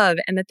love.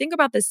 And the thing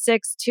about the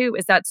 6 too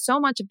is that so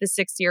much of the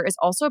 6th year is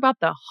also about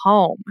the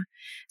home.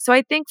 So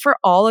I think for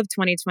all of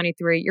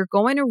 2023, you're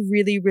going to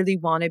really, really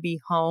want to be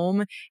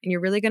home, and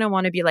you're really going to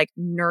want to be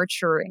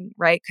nurturing,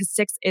 right? Because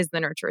 6 is the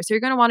nurturer. So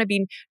you're going to want to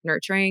be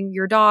nurturing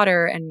your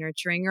daughter and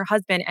nurturing your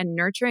husband and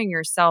nurturing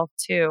yourself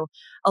too.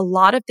 A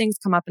lot of things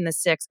come up in the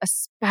 6,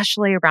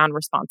 especially around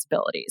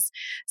responsibilities.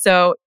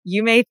 So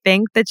you may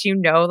think that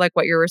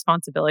what your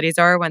responsibilities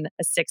are when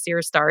a 6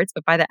 year starts,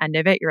 but by the end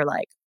of it, you're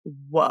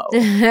whoa,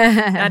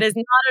 that is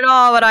not at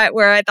all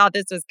where I thought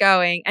this was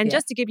going. And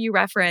just to give you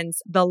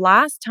reference, the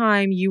last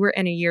time you were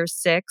in a year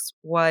 6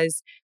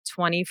 was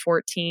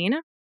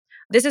 2014.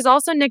 This is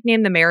also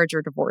nicknamed the marriage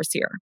or divorce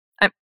year.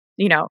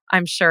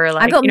 I'm sure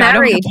I got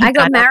married. I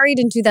got married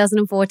in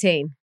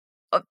 2014.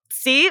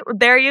 See,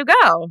 there you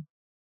go.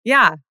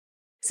 Yeah.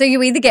 So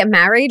you either get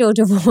married or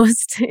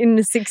divorced in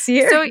the 6th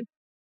year? So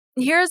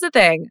here's the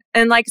thing.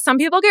 And some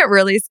people get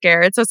really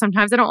scared. So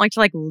sometimes I don't like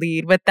to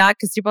lead with that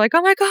because people are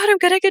oh my God, I'm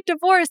going to get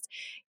divorced.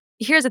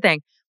 Here's the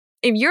thing.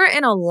 If you're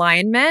in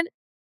alignment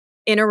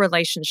in a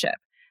relationship,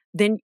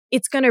 then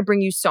it's going to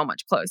bring you so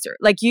much closer.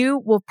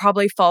 You will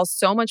probably fall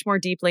so much more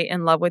deeply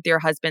in love with your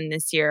husband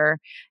this year.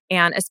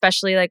 And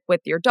especially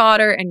with your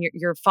daughter, and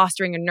you're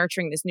fostering and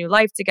nurturing this new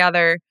life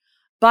together.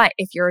 But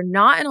if you're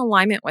not in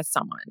alignment with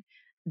someone,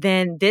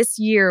 then this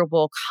year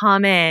will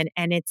come in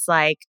and it's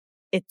like,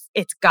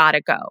 it's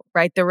gotta go,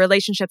 right? The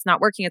relationship's not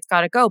working. It's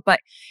gotta go. But,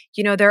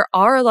 there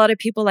are a lot of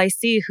people I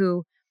see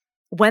who,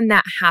 when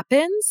that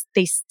happens,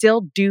 they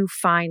still do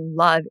find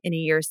love in a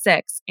year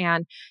 6.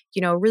 And,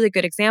 a really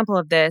good example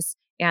of this,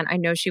 and I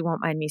know she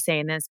won't mind me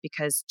saying this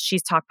because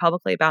she's talked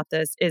publicly about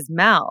this, is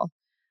Mel,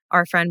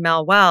 our friend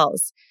Mel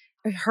Wells.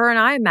 Her and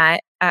I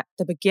met at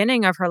the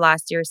beginning of her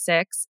last year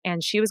 6,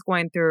 and she was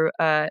going through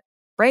a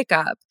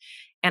breakup.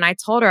 And I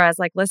told her, I was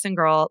like, listen,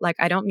 girl, like,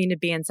 I don't mean to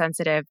be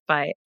insensitive,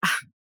 but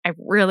I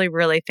really,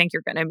 really think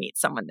you're going to meet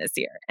someone this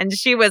year. And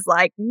she was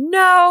like,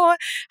 no,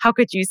 how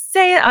could you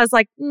say it? I was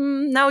like,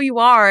 no, you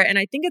are. And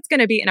I think it's going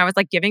to be, and I was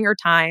like giving her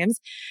times.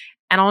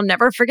 And I'll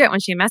never forget when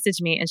she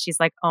messaged me and she's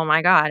like, oh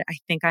my God, I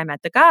think I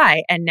met the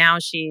guy. And now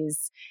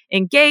she's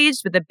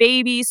engaged with a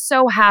baby,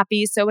 so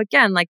happy. So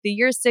again, like the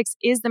year 6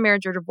 is the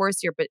marriage or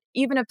divorce year, but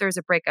even if there's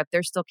a breakup,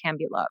 there still can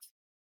be love.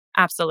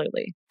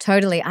 Absolutely.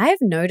 Totally. I have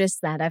noticed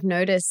that. I've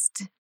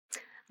noticed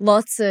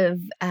lots of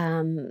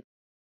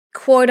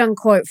quote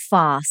unquote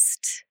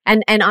fast.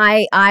 And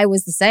I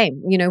was the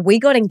same. We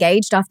got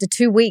engaged after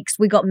 2 weeks.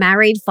 We got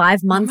married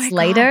 5 months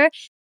later.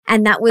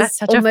 And that was That's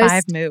such almost, a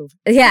 5 move.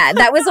 Yeah,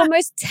 that was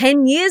almost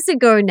 10 years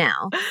ago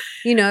now.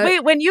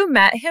 Wait, when you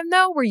met him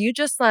though, were you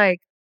just like,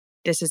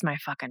 this is my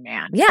fucking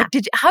man? Yeah.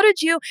 Like, how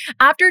did you,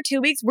 after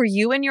 2 weeks, were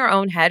you in your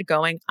own head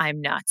going,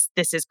 I'm nuts.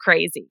 This is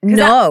crazy?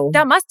 No.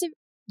 That must have,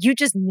 you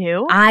just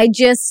knew? I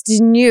just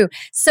knew.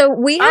 So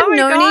we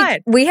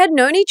had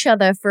known each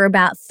other for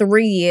about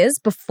 3 years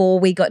before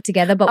we got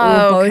together, but we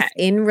were both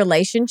in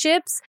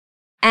relationships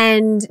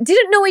and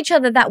didn't know each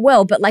other that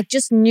well, but like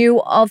just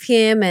knew of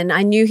him, and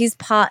I knew his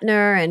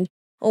partner and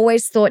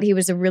always thought he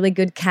was a really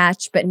good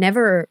catch, but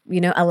never,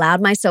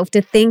 allowed myself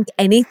to think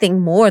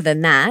anything more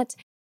than that.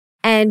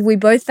 And we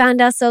both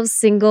found ourselves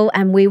single,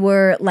 and we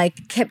were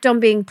like kept on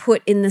being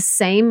put in the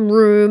same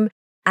room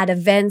at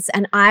events,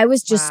 and I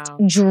was just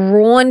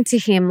drawn to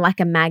him like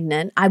a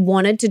magnet. I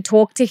wanted to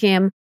talk to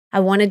him. I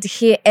wanted to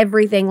hear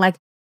everything. Like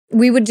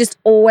we would just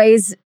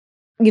always,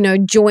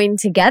 join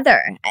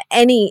together.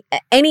 Any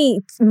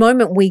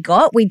moment we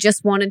got, we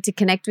just wanted to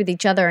connect with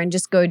each other and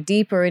just go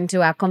deeper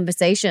into our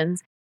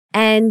conversations.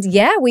 And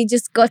yeah, we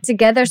just got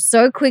together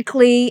so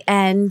quickly,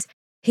 and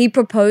he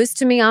proposed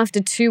to me after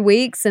 2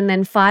 weeks, and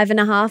then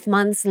 5.5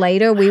 months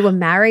later we were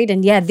married.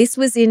 And yeah,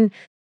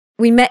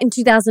 we met in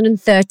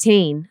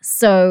 2013.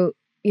 So,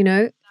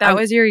 that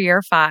was your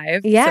year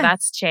 5. Yeah. So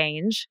that's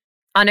change.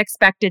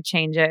 Unexpected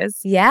changes.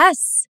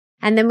 Yes.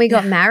 And then we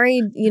got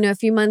married, a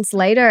few months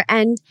later.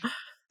 And,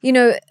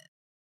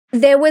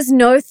 there was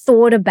no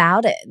thought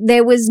about it.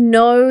 There was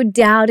no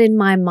doubt in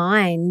my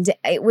mind.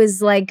 It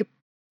was like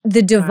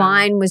the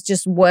divine was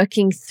just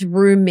working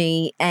through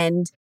me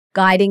and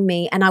guiding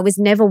me. And I was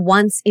never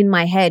once in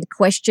my head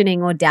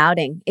questioning or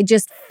doubting. It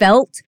just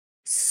felt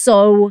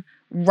so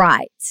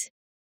right.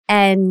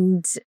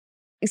 And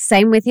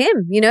same with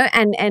him,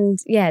 and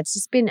yeah, it's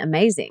just been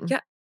amazing.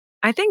 Yeah.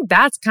 I think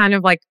that's kind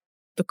of like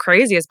the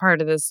craziest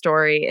part of this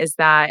story is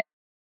that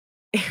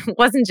it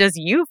wasn't just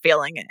you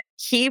feeling it.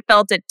 He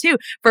felt it too.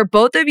 For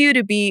both of you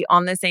to be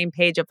on the same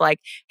page of like,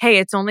 hey,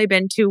 it's only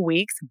been 2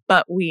 weeks,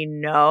 but we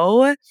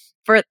know,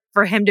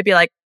 for him to be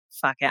like,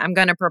 fuck it, I'm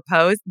going to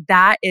propose.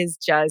 That is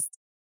just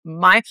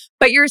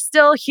but you're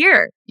still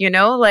here,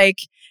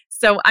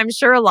 so I'm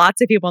sure lots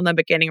of people in the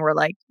beginning were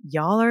like,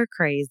 y'all are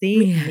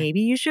crazy. Yeah. Maybe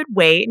you should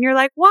wait. And you're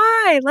like,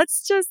 why?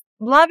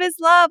 Love is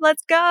love.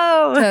 Let's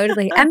go.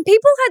 Totally. And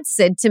people had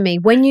said to me,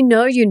 when you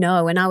know, you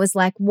know. And I was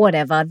like,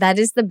 whatever. That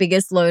is the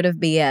biggest load of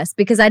BS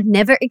because I'd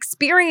never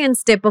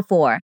experienced it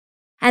before.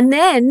 And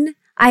then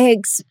I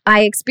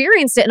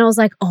experienced it and I was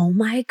like, oh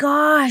my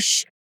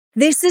gosh,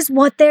 this is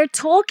what they're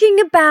talking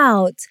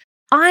about.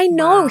 I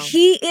know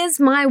he is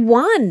my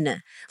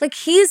one. Like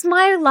he's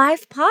my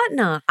life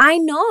partner. I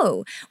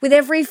know with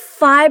every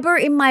fiber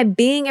in my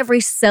being,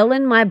 every cell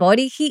in my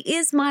body, he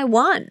is my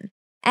one.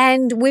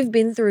 And we've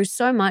been through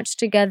so much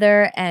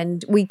together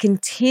and we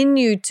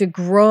continue to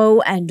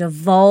grow and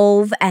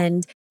evolve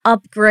and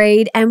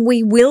upgrade, and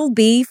we will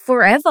be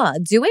forever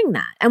doing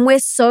that. And we're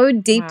so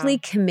deeply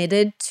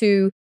committed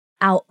to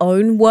our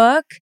own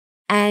work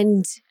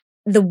and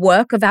the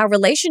work of our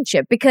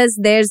relationship because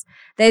there's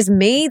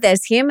me,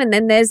 there's him, and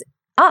then there's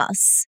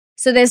us.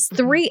 So there's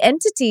 3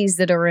 entities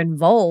that are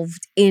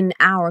involved in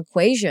our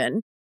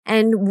equation,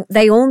 and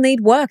they all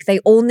need work. They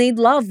all need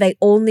love. They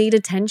all need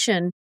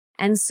attention.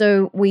 And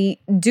so we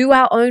do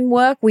our own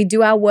work. We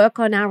do our work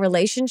on our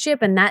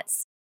relationship, and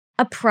that's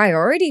a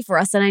priority for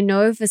us. And I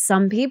know for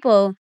some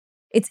people,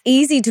 it's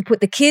easy to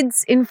put the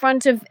kids in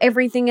front of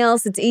everything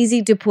else. It's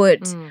easy to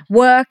put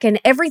work and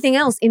everything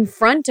else in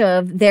front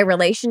of their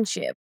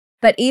relationship.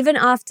 But even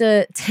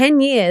after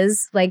 10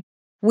 years, like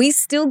we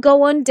still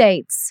go on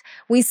dates.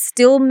 We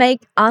still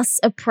make us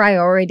a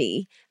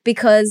priority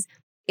because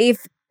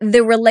if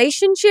the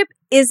relationship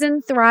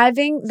isn't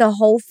thriving, the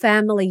whole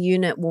family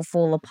unit will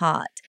fall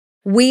apart.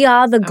 We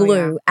are the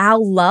glue. Our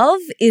love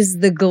is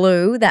the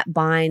glue that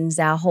binds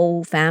our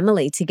whole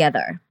family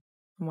together.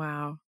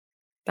 Wow.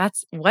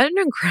 That's what an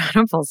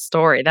incredible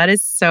story. That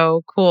is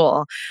so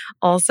cool.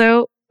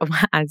 Also,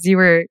 as you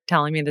were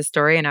telling me the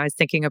story and I was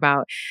thinking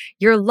about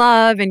your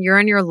love and you're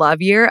in your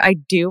love year, I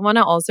do want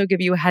to also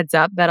give you a heads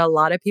up that a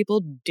lot of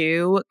people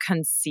do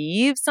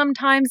conceive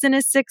sometimes in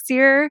a 6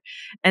 year.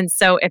 And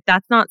so if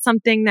that's not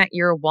something that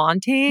you're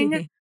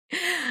wanting,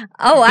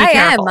 Oh, be I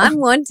am. careful. I'm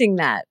wanting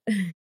that.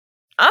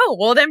 Oh,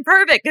 well then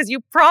perfect, because you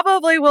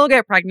probably will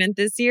get pregnant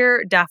this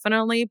year.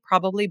 Definitely,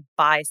 probably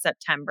by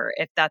September,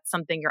 if that's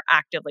something you're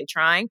actively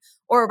trying,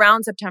 or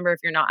around September if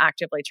you're not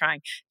actively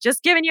trying.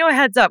 Just giving you a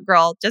heads up,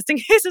 girl, just in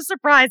case a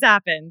surprise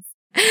happens.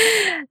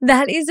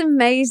 That is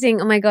amazing.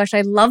 Oh my gosh,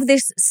 I love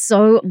this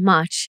so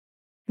much.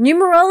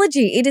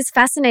 Numerology, it is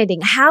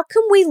fascinating. How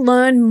can we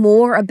learn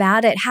more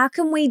about it? How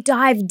can we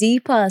dive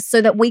deeper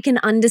so that we can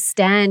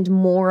understand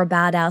more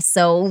about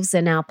ourselves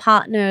and our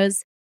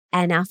partners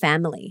and our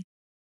family?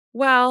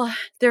 Well,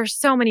 there's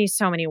so many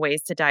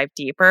ways to dive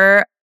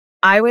deeper.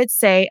 I would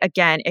say,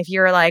 again, if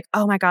you're like,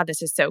 oh my God,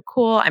 this is so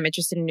cool, I'm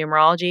interested in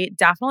numerology,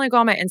 definitely go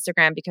on my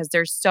Instagram because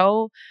there's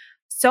so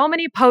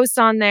many posts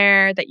on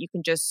there that you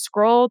can just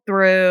scroll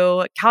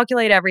through,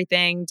 calculate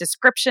everything,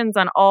 descriptions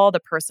on all the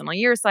personal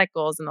year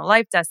cycles and the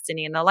life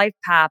destiny and the life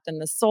path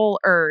and the soul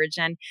urge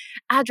and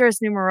address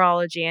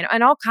numerology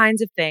and all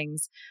kinds of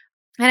things.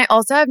 And I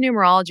also have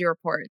numerology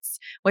reports,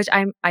 which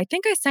I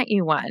think I sent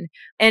you one.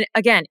 And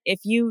again, if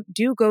you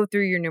do go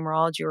through your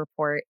numerology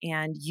report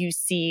and you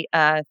see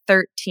a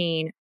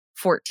 13,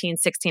 14,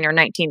 16, or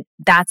 19,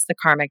 that's the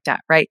karmic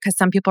debt, right? Because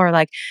some people are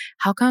like,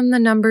 how come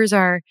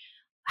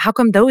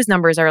those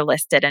numbers are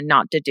listed and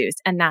not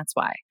deduced? And that's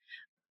why.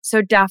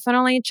 So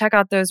definitely check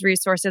out those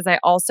resources. I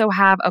also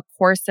have a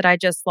course that I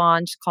just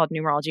launched called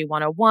Numerology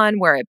 101,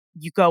 where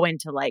you go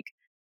into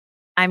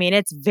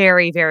it's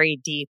very,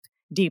 very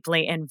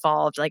deeply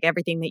involved, like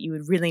everything that you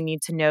would really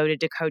need to know to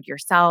decode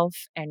yourself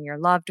and your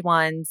loved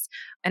ones.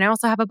 And I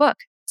also have a book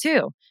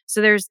too. So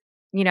there's,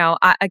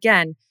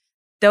 again,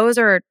 those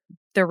are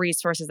the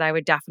resources I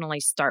would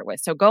definitely start with.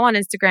 So go on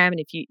Instagram,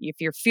 and if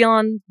you're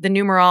feeling the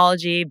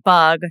numerology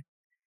bug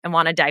and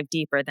want to dive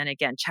deeper, then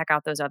again, check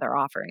out those other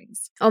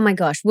offerings. Oh my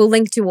gosh, we'll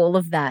link to all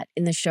of that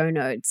in the show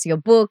notes. Your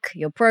book,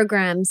 your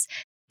programs,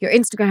 your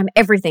Instagram,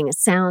 everything. It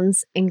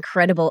sounds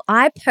incredible.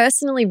 I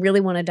personally really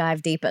want to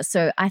dive deeper.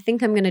 So I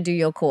think I'm going to do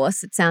your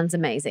course. It sounds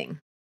amazing.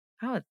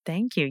 Oh,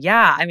 thank you.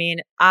 Yeah.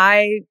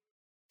 I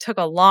took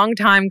a long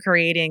time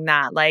creating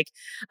that.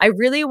 I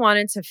really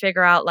wanted to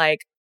figure out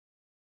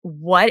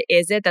what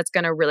is it that's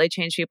going to really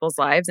change people's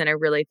lives? And I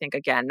really think,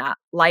 again, that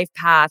life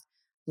path,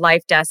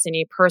 life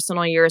destiny,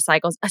 personal year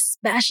cycles,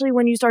 especially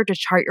when you start to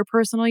chart your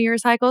personal year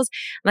cycles.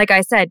 Like I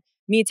said,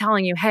 me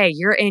telling you, hey,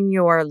 you're in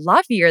your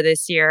love year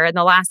this year. And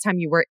the last time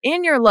you were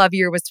in your love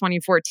year was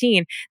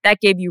 2014.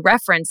 That gave you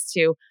reference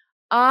to,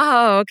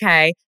 oh,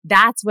 okay,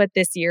 that's what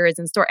this year is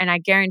in store. And I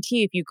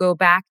guarantee if you go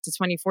back to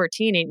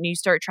 2014 and you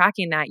start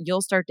tracking that,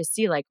 you'll start to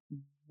see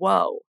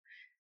whoa,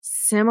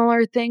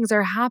 similar things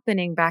are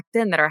happening back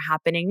then that are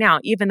happening now,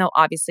 even though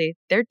obviously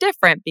they're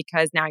different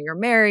because now you're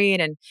married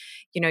and,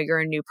 you're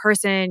a new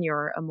person,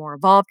 you're a more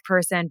evolved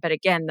person. But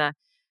again, the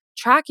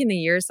tracking the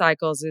year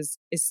cycles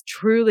is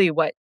truly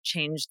what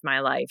changed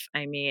my life.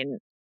 I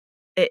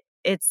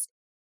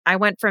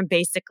went from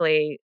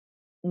basically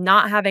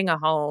not having a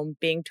home,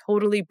 being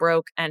totally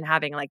broke and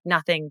having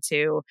nothing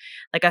to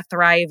a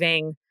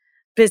thriving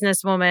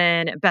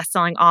businesswoman,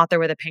 best-selling author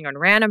with a Penguin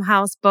Random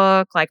House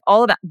book,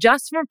 all of that,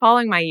 just from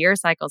following my year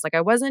cycles.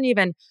 I wasn't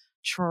even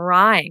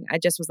trying. I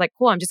just was like,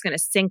 cool, I'm just going to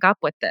sync up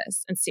with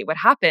this and see what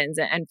happens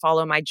and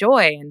follow my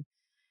joy. And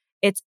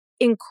it's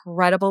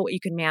incredible what you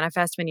can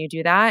manifest when you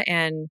do that.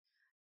 And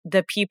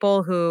the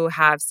people who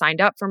have signed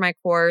up for my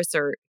course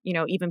or,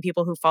 even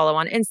people who follow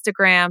on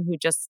Instagram, who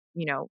just,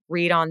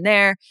 read on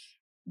there,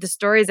 the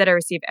stories that I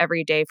receive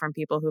every day from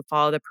people who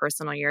follow the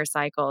personal year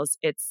cycles,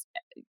 it's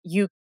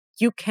you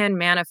can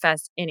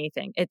manifest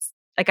anything. It's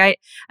I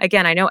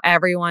know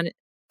everyone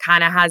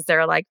kind of has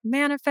their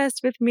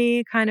manifest with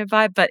me kind of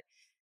vibe, but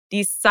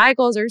these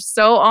cycles are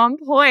so on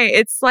point.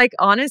 It's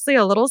honestly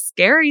a little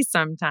scary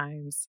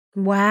sometimes.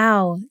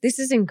 Wow, this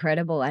is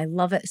incredible. I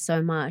love it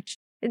so much.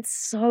 It's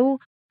so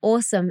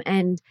awesome.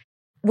 And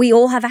we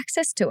all have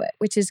access to it,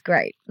 which is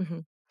great. Mm-hmm.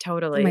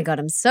 Totally. Oh my God,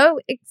 I'm so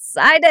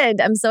excited.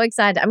 I'm so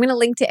excited. I'm going to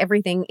link to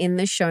everything in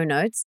the show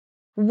notes.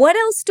 What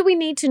else do we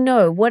need to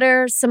know? What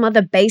are some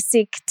other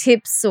basic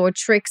tips or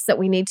tricks that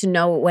we need to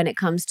know when it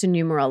comes to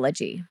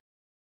numerology?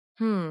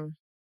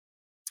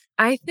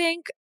 I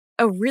think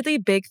a really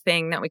big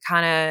thing that we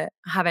kind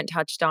of haven't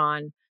touched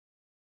on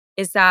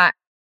is that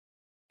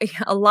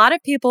a lot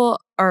of people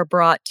are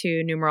brought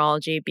to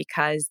numerology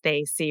because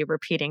they see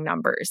repeating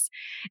numbers.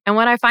 And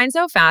what I find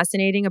so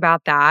fascinating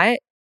about that,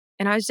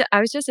 and I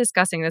was just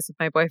discussing this with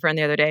my boyfriend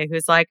the other day,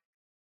 who's like,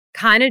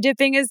 kind of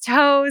dipping his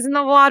toes in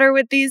the water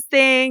with these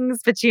things,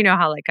 but you know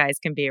how like guys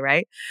can be,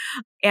 right?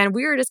 And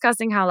we were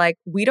discussing how like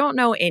we don't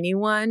know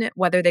anyone,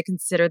 whether they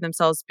consider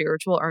themselves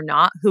spiritual or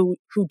not, who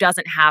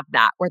doesn't have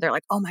that, where they're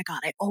like, oh my God,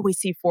 I always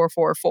see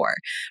 444,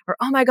 or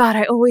oh my God,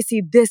 I always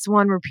see this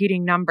one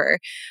repeating number,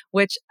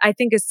 which I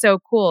think is so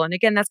cool. And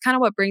again, that's kind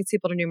of what brings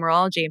people to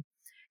numerology.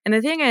 And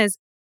the thing is,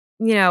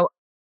 you know,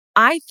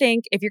 I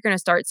think if you're going to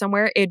start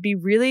somewhere, it'd be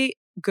really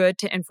good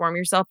to inform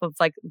yourself of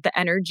like the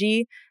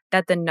energy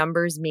that the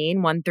numbers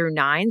mean 1 through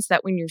 9, so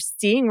that when you're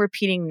seeing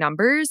repeating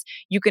numbers,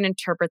 you can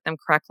interpret them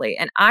correctly.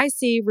 And I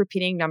see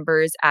repeating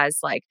numbers as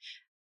like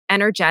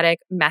energetic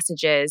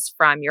messages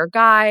from your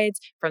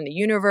guides, from the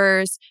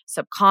universe,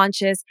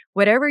 subconscious,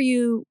 whatever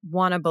you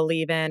want to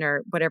believe in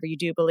or whatever you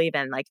do believe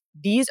in. Like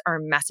these are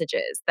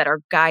messages that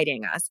are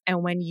guiding us.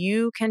 And when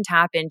you can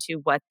tap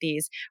into what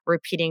these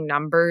repeating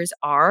numbers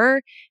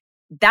are,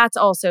 that's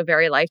also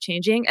very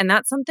life-changing. And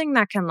that's something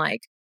that can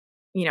like,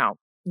 you know,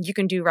 you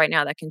can do right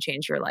now that can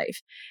change your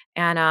life.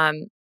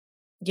 And,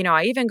 you know,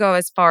 I even go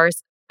as far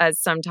as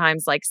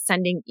sometimes like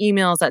sending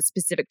emails at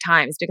specific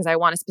times because I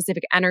want a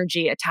specific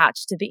energy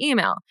attached to the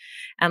email.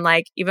 And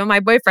like, even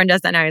my boyfriend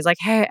does that now. He's like,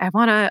 hey, I'm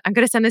going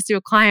to send this to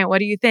a client. What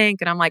do you think?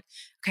 And I'm like,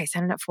 okay,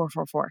 send it at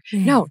 444.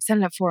 No,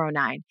 send it at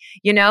 409,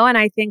 you know? And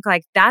I think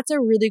like that's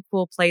a really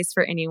cool place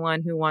for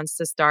anyone who wants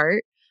to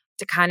start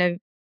to kind of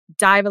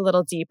dive a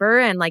little deeper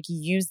and like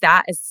use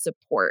that as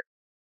support.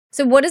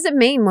 So what does it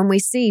mean when we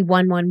see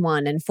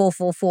 111 and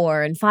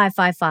 444 and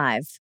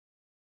 555?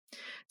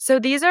 So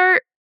these are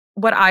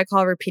what I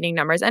call repeating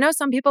numbers. I know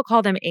some people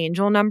call them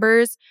angel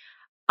numbers.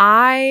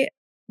 I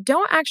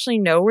don't actually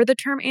know where the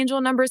term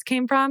angel numbers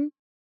came from.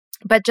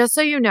 But just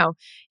so you know,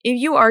 if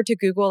you are to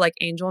Google like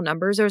angel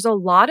numbers, there's a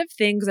lot of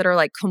things that are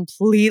like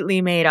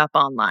completely made up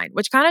online,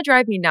 which kind of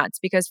drive me nuts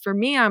because for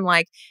me, I'm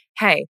like,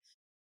 hey,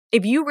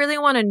 if you really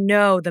want to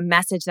know the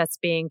message that's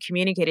being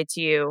communicated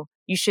to you,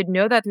 you should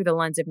know that through the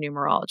lens of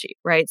numerology,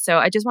 right? So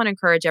I just want to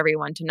encourage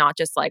everyone to not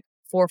just like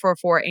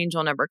 444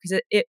 angel number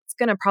because it's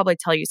going to probably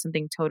tell you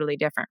something totally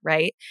different,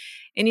 right?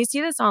 And you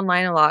see this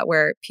online a lot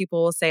where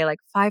people will say like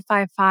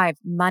 555,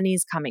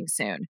 money's coming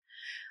soon.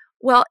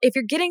 Well, if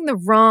you're getting the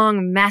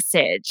wrong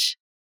message,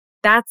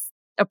 that's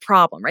a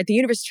problem, right? The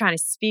universe is trying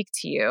to speak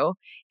to you.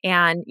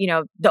 And, you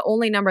know, the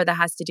only number that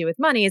has to do with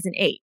money is an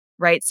 8,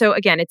 right? So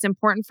again, it's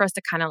important for us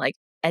to kind of like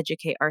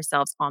educate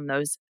ourselves on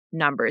those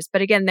numbers.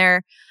 But again,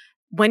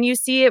 when you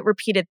see it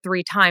repeated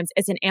 3 times,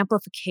 it's an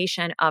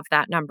amplification of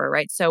that number,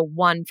 right? So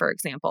 1, for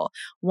example,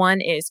 1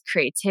 is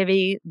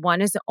creativity.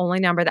 1 is the only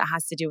number that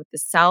has to do with the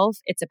self.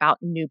 It's about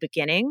new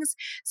beginnings.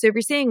 So if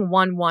you're seeing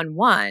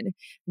 111,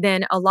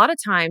 then a lot of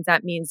times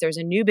that means there's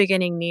a new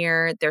beginning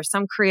near, there's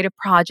some creative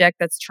project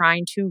that's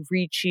trying to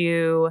reach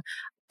you.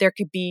 There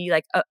could be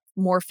like a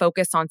more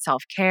focus on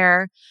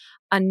self-care.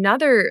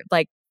 Another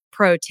like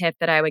pro tip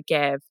that I would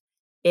give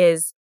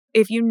is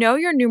if you know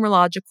your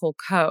numerological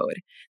code,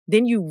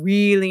 then you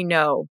really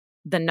know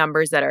the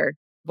numbers that are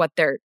what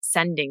they're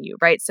sending you,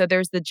 right? So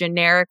there's the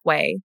generic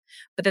way,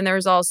 but then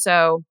there's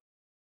also,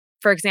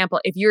 for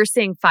example, if you're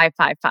seeing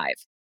 555,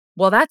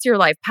 well, that's your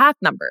life path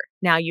number.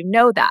 Now you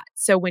know that.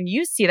 So when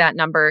you see that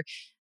number,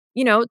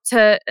 you know,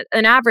 to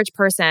an average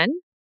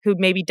person who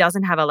maybe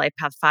doesn't have a life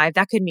path 5,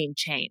 that could mean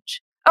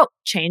change. Oh,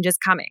 change is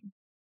coming.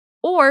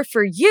 Or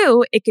for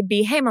you, it could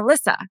be, hey,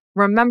 Melissa,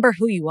 remember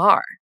who you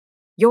are.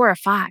 You're a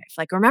 5.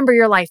 Like, remember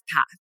your life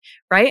path,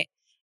 right?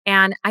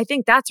 And I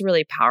think that's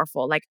really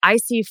powerful. Like, I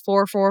see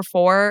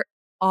 444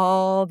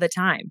 all the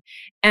time.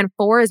 And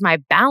 4 is my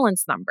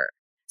balance number.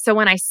 So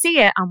when I see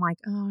it, I'm like,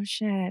 oh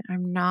shit,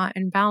 I'm not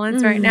in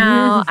balance right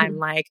now. I'm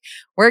like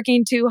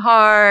working too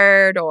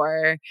hard,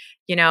 or,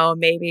 you know,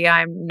 maybe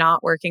I'm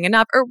not working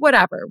enough or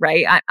whatever,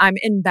 right? I'm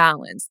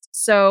imbalanced.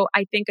 So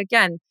I think,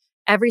 again,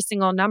 every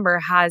single number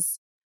has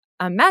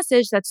a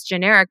message that's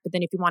generic, but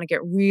then if you want to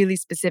get really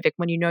specific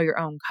when you know your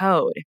own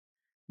code,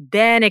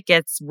 then it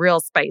gets real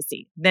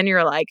spicy. Then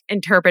you're like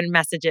interpreting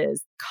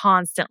messages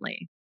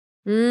constantly.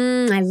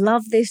 I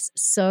love this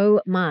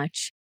so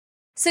much.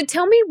 So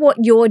tell me what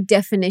your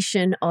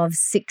definition of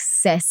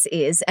success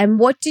is and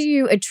what do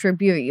you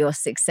attribute your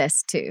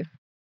success to?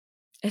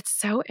 It's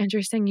so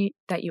interesting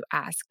that you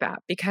ask that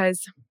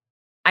because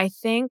I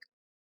think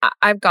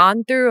I've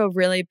gone through a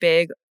really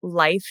big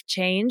life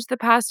change the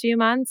past few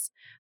months.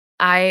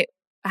 I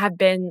have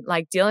been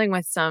like dealing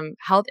with some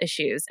health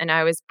issues and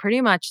I was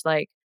pretty much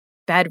like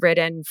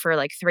bedridden for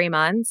like 3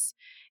 months.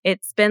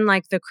 It's been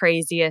like the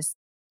craziest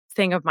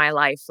thing of my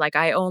life. Like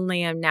I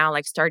only am now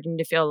like starting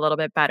to feel a little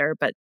bit better,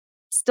 but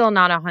still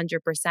not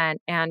 100%.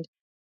 And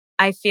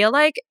I feel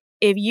like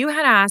if you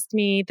had asked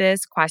me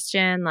this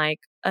question like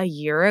a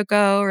year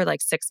ago or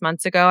like 6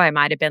 months ago, I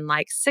might have been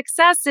like,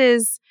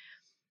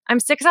 I'm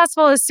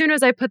successful as soon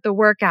as I put the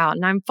work out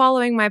and I'm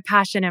following my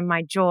passion and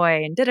my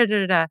joy and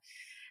da-da-da-da-da.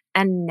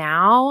 And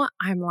now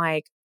I'm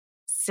like,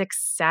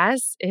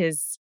 success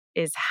is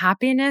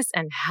happiness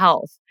and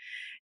health.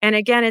 And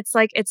again, it's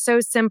like, it's so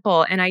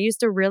simple. And I used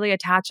to really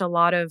attach a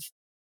lot of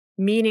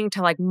meaning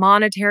to like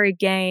monetary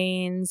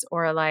gains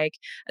or like,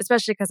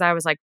 especially because I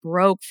was like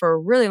broke for a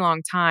really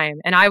long time.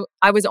 And I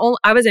was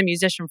a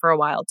musician for a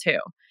while too.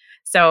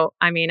 So,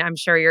 I mean, I'm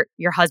sure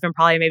your husband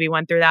probably maybe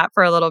went through that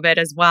for a little bit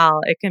as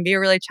well. It can be a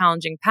really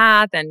challenging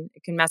path and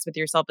it can mess with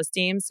your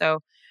self-esteem. So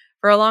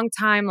for a long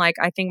time, like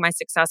I think my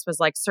success was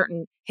like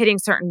hitting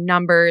certain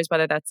numbers,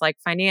 whether that's like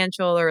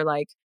financial or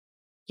like,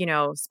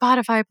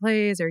 Spotify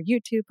plays or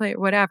YouTube play or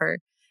whatever.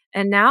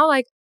 And now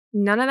like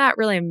none of that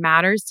really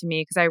matters to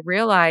me because I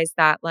realize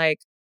that like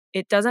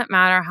it doesn't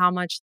matter how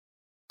much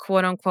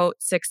quote unquote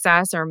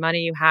success or money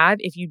you have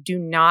if you do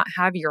not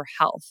have your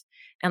health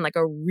and like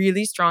a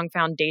really strong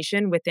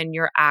foundation within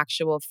your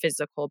actual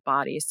physical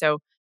body. So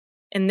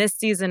in this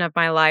season of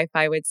my life,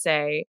 I would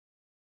say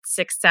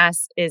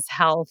success is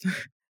health.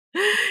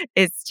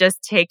 It's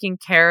just taking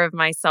care of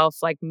myself,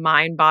 like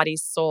mind, body,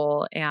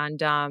 soul,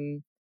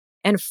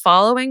 and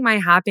following my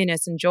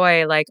happiness and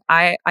joy. Like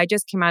I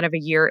just came out of a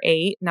year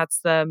 8, and that's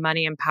the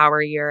money and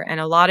power year. And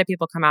a lot of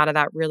people come out of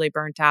that really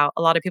burnt out.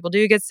 A lot of people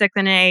do get sick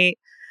in 8.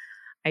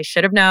 I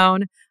should have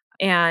known.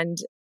 And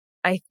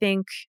I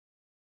think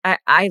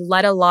I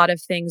let a lot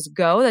of things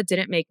go that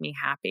didn't make me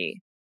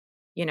happy,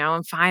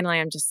 and finally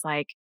I'm just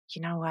like,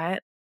 you know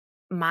what?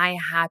 My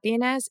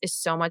happiness is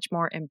so much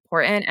more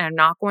important, and I'm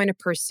not going to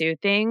pursue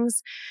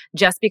things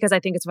just because I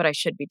think it's what I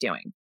should be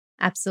doing.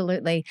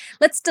 Absolutely.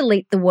 Let's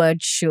delete the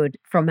word should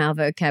from our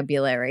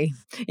vocabulary.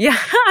 Yeah,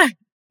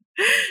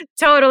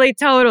 totally.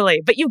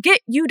 But you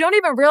don't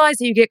even realize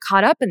that you get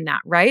caught up in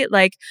that, right?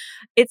 Like,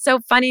 it's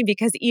so funny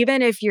because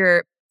even if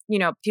you're,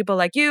 people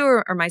like you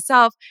or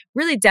myself,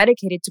 really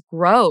dedicated to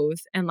growth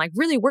and like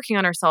really working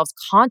on ourselves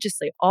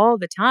consciously all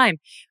the time,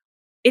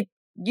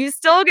 you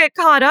still get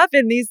caught up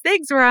in these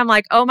things where I'm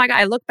like, oh my God,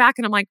 I look back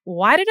and I'm like,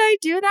 why did I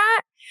do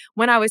that?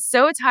 When I was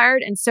so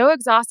tired and so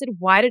exhausted,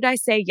 why did I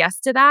say yes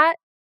to that?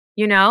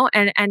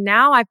 And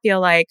now I feel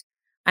like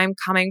I'm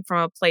coming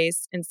from a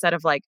place instead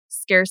of like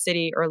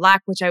scarcity or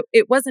lack,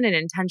 it wasn't an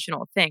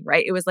intentional thing,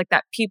 right? It was like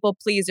that people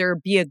pleaser,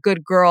 be a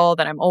good girl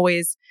that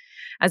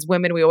as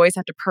women, we always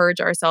have to purge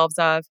ourselves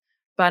of.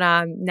 But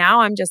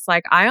now I'm just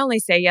like, I only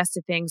say yes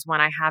to things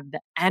when I have the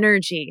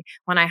energy,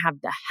 when I have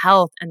the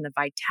health and the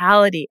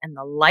vitality and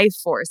the life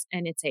force.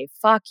 And it's a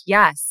fuck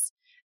yes,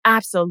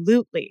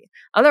 absolutely.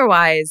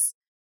 Otherwise,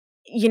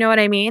 you know what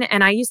I mean?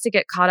 And I used to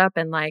get caught up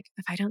in like,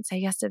 if I don't say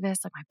yes to this,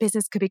 like my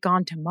business could be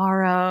gone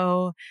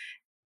tomorrow.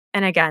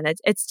 And again,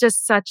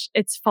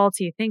 it's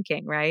faulty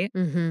thinking, right?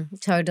 Mm-hmm.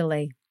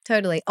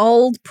 Totally.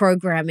 Old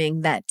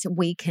programming that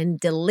we can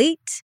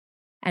delete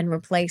and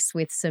replace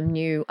with some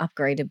new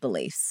upgraded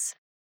beliefs.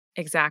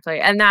 Exactly.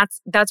 And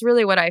that's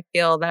really what I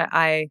feel that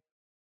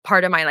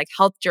part of my like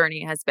health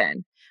journey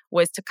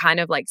was to kind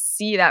of like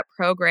see that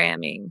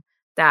programming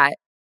that,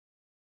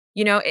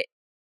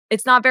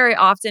 it's not very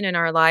often in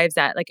our lives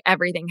that like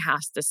everything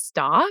has to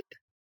stop,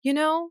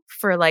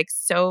 for like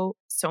so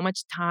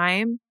much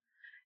time.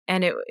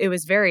 And it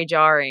was very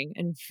jarring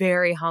and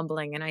very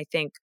humbling. And I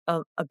think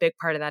a big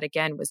part of that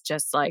again was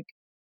just like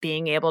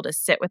being able to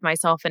sit with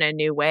myself in a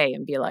new way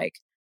and be like,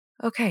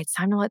 okay, it's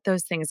time to let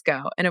those things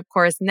go. And of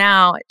course,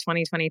 now at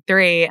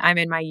 2023, I'm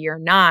in my year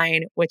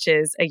 9, which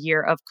is a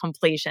year of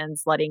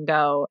completions, letting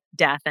go,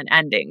 death, and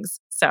endings.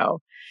 So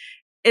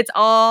it's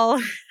all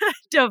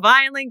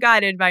divinely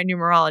guided by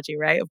numerology,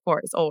 right? Of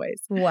course,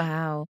 always.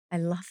 Wow. I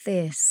love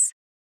this.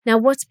 Now,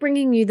 what's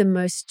bringing you the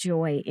most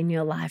joy in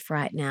your life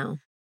right now?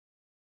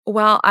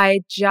 Well,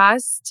 I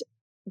just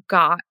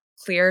got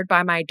cleared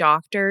by my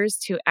doctors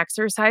to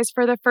exercise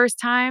for the first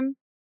time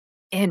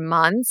in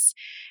months.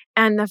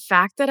 And the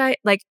fact that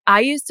I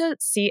used to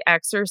see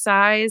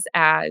exercise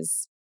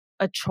as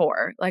a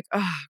chore, like,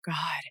 oh God,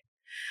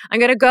 I'm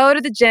going to go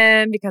to the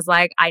gym because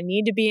like I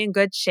need to be in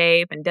good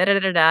shape and da da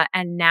da da.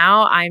 And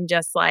now I'm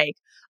just like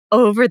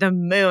over the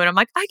moon. I'm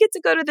like, I get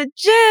to go to the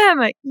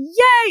gym.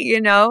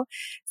 Yay,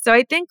 So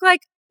I think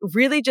like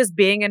really just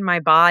being in my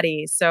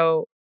body.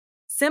 So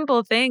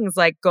simple things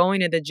like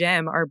going to the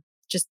gym are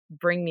just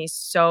bring me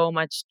so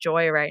much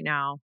joy right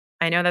now.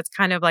 I know that's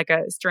kind of like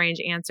a strange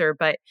answer,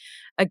 but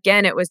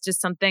again, it was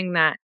just something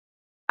that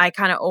I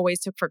kind of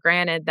always took for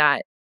granted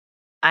that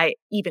I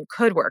even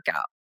could work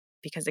out.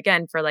 Because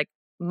again, for like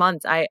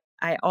months, I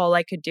all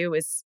I could do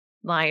was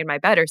lie in my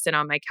bed or sit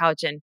on my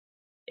couch. And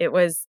it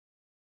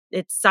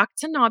sucked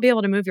to not be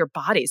able to move your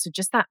body. So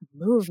just that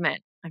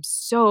movement, I'm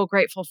so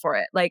grateful for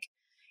it. Like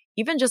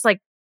even just like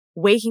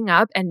waking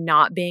up and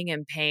not being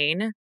in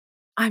pain,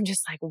 I'm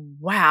just like,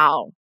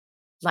 wow.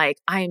 Like,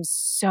 I am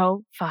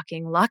so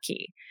fucking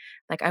lucky.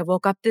 Like, I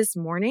woke up this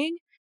morning,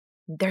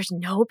 there's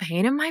no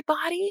pain in my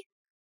body,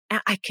 and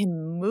I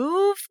can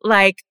move.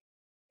 Like,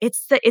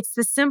 it's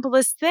the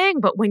simplest thing.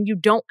 But when you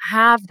don't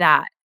have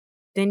that,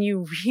 then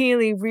you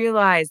really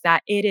realize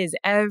that it is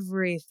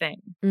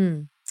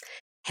everything.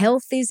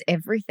 Health is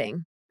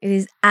everything. It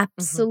is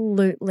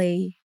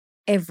absolutely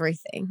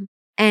everything.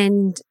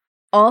 And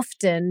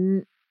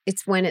often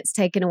it's when it's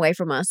taken away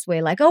from us,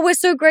 we're like, oh, we're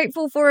so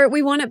grateful for it.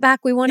 We want it back.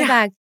 We want it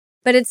back.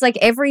 But it's like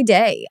every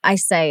day I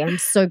say, I'm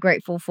so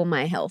grateful for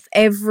my health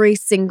every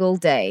single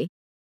day.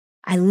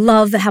 I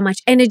love how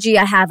much energy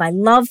I have. I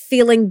love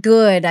feeling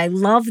good. I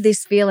love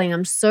this feeling.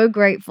 I'm so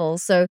grateful.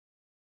 So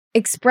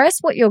express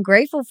what you're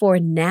grateful for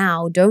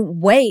now. Don't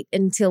wait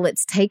until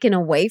it's taken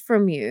away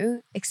from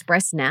you.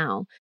 Express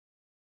now.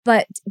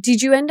 But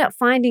did you end up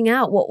finding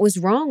out what was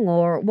wrong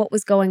or what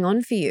was going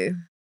on for you?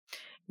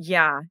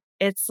 Yeah,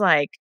 it's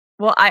like,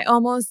 well, I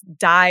almost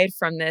died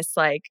from this.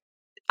 Like,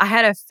 I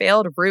had a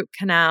failed root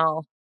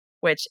canal,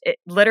 which it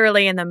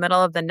literally in the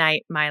middle of the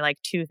night, my like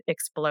tooth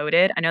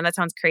exploded. I know that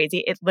sounds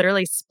crazy. It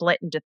literally split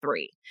into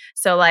three.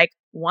 So, like,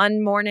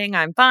 one morning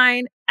I'm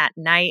fine. At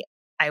night,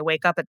 I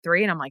wake up at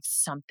 3 and I'm like,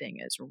 something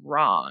is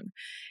wrong.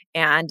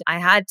 And I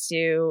had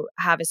to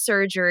have a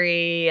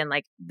surgery. And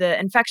like the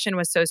infection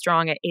was so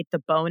strong, it ate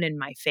the bone in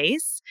my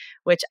face,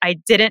 which I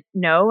didn't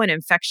know an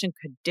infection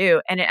could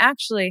do. And it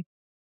actually,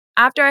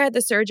 after I had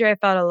the surgery, I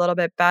felt a little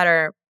bit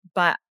better,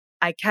 but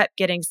I kept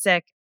getting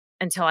sick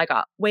until I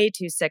got way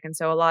too sick. And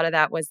so a lot of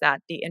that was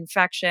that the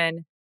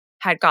infection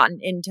had gotten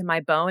into my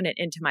bone and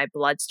into my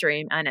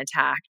bloodstream and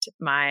attacked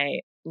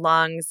my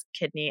lungs,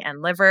 kidney,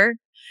 and liver.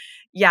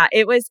 Yeah,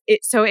 it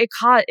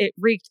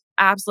wreaked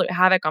absolute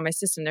havoc on my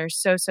system. There's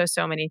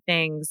so many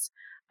things.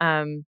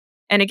 And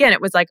again, it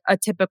was like a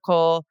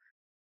typical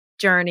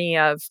journey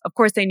of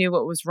course, they knew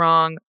what was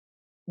wrong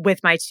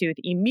with my tooth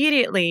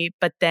immediately,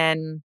 but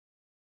then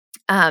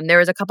there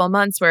was a couple of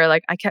months where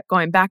like I kept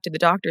going back to the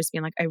doctors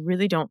being like, I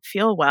really don't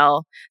feel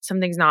well.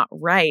 Something's not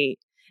right.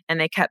 And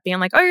they kept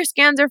being like, oh, your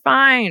scans are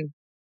fine.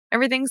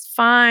 Everything's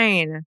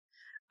fine.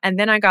 And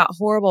then I got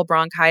horrible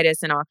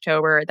bronchitis in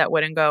October that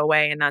wouldn't go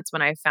away. And that's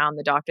when I found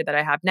the doctor that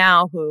I have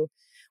now who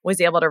was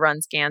able to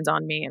run scans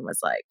on me and was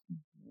like,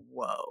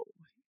 whoa.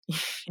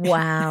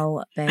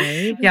 Wow,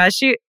 babe. Yeah,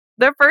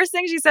 the first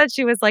thing she said,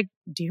 she was like,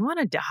 do you want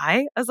to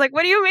die? I was like,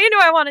 what do you mean do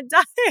I want to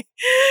die?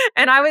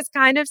 And I was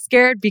kind of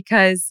scared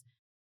because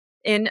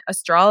in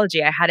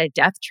astrology, I had a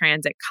death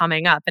transit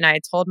coming up. And I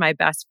had told my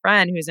best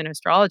friend who's an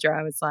astrologer,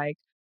 I was like,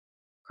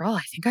 girl,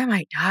 I think I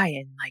might die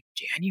in like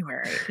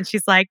January. And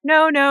she's like,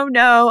 no, no,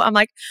 no. I'm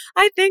like,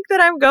 I think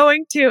that I'm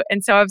going to.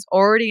 And so I was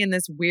already in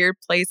this weird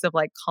place of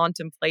like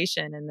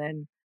contemplation. And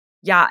then,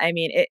 yeah, I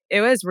mean,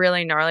 it was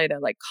really gnarly though,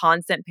 like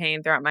constant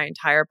pain throughout my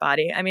entire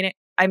body. I mean,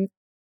 I'm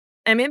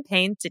in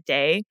pain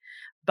today,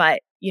 but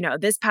you know,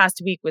 this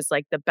past week was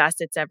like the best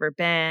it's ever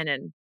been.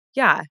 And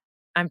yeah,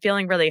 I'm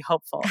feeling really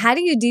hopeful. How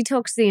do you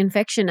detox the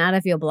infection out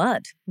of your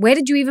blood? Where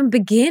did you even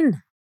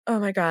begin? Oh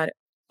my God.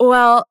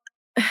 Well,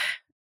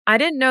 I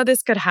didn't know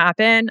this could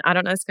happen. I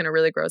don't know if it's going to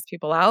really gross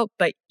people out,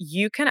 but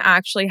you can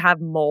actually have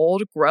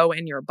mold grow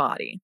in your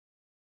body,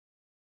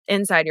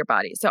 inside your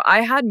body. So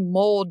I had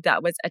mold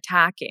that was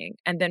attacking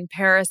and then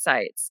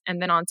parasites.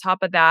 And then on top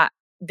of that,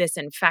 this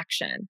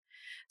infection.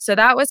 So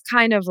that was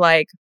kind of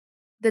like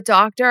the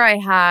doctor I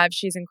have.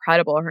 She's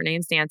incredible. Her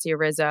name's Nancy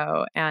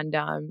Rizzo. And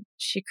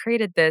she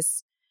created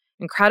this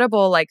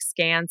incredible like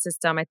scan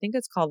system. I think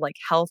it's called like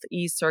Health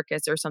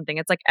eCircus or something.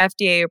 It's like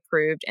FDA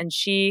approved. And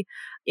she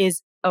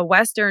is a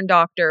Western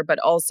doctor, but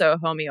also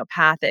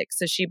homeopathic.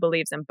 So she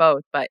believes in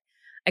both. But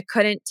I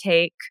couldn't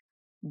take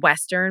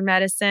Western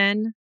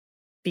medicine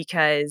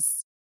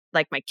because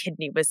like my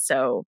kidney was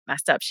so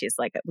messed up. She's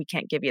like, we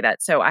can't give you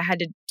that. So I had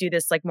to do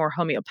this like more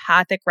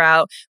homeopathic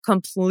route,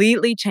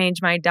 completely change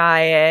my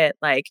diet,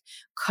 like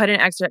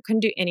couldn't exercise, couldn't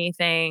do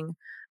anything.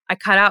 I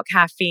cut out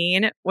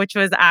caffeine, which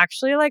was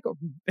actually like,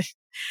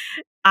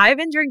 I've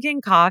been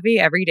drinking coffee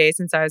every day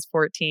since I was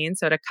 14.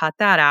 So to cut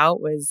that out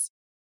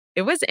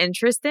it was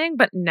interesting,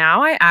 but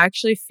now I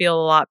actually feel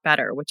a lot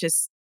better, which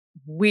is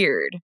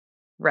weird,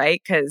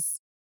 right? Because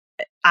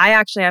I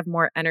actually have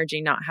more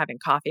energy not having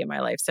coffee in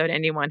my life. So to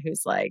anyone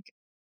who's like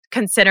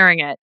considering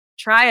it,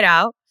 try it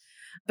out.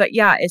 But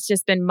yeah, it's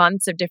just been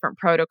months of different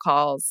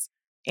protocols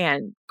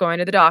and going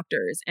to the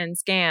doctors and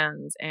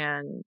scans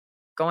and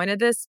going to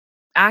this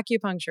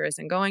acupuncturist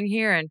and going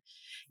here. And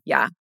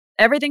yeah,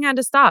 everything had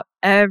to stop.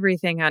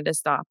 Everything had to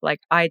stop. Like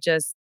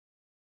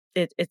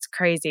it's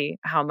crazy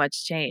how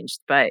much changed,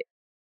 but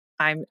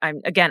I'm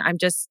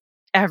just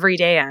every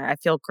day I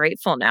feel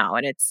grateful now.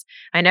 And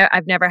I know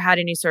I've never had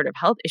any sort of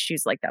health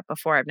issues like that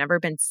before. I've never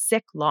been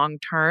sick long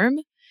term.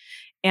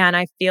 And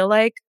I feel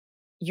like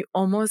you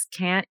almost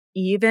can't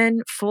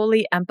even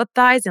fully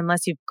empathize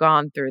unless you've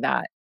gone through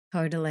that.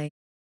 Totally.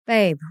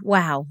 Babe,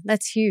 wow,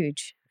 that's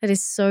huge. That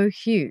is so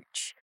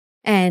huge.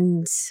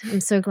 And I'm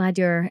so glad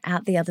you're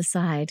out the other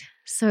side.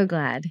 So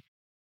glad.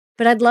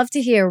 But I'd love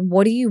to hear,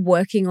 what are you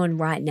working on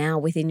right now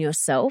within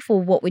yourself,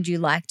 or what would you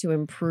like to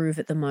improve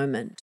at the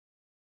moment?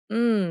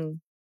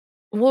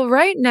 Well,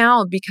 right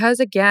now, because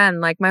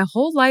again, like my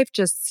whole life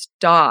just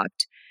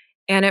stopped,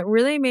 and it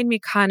really made me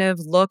kind of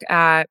look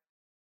at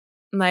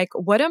like,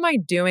 what am I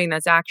doing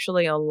that's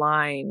actually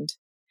aligned?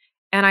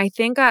 And I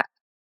think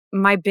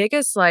my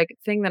biggest like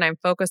thing that I'm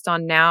focused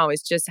on now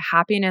is just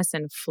happiness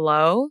and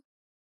flow.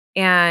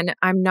 And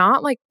I'm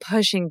not like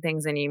pushing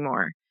things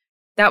anymore.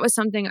 That was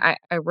something I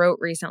wrote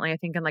recently, I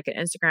think in like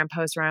an Instagram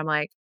post where I'm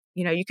like,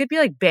 you know, you could be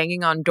like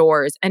banging on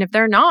doors, and if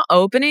they're not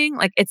opening,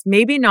 like it's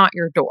maybe not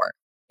your door.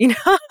 You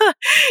know,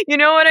 you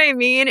know what I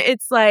mean?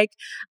 It's like,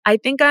 I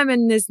think I'm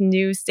in this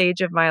new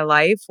stage of my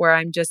life where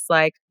I'm just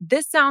like,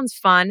 this sounds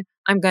fun.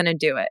 I'm going to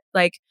do it.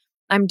 Like,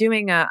 I'm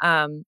doing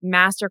a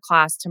master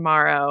class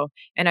tomorrow,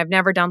 and I've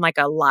never done like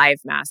a live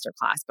master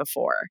class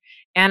before.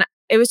 And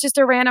it was just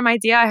a random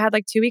idea I had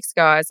like 2 weeks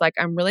ago. I was like,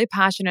 I'm really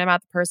passionate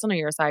about the personal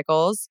year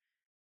cycles.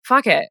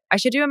 Fuck it. I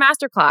should do a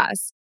master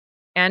class.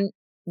 And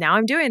now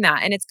I'm doing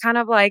that. And it's kind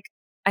of like,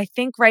 I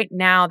think right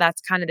now that's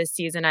kind of the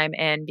season I'm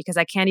in because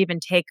I can't even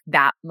take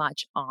that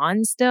much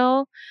on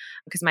still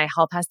because my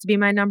health has to be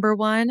my number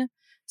one.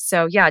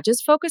 So yeah,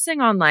 just focusing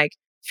on like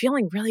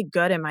feeling really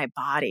good in my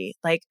body.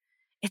 Like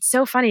it's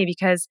so funny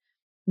because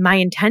my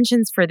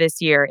intentions for this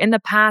year, in the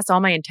past,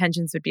 all my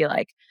intentions would be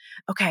like,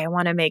 okay, I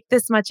want to make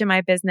this much in my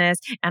business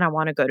and I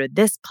want to go to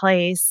this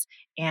place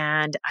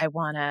and I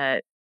want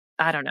to,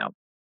 I don't know,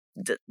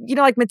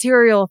 like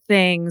material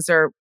things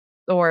or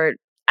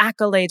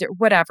accolades or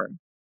whatever.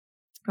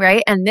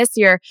 Right. And this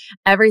year,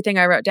 everything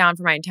I wrote down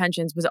for my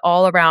intentions was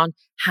all around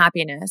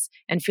happiness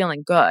and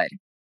feeling good.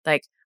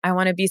 Like I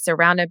want to be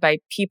surrounded by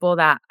people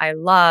that I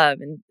love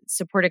and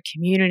support a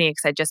community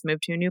because I just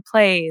moved to a new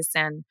place.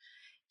 And,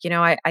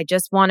 I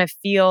just want to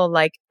feel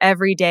like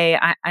every day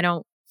I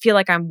don't feel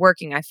like I'm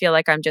working. I feel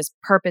like I'm just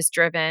purpose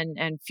driven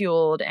and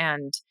fueled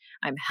and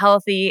I'm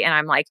healthy and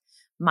I'm like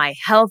my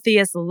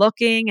healthiest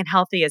looking and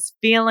healthiest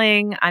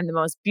feeling. I'm the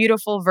most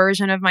beautiful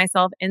version of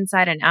myself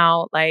inside and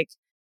out. Like,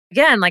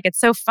 again, like it's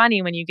so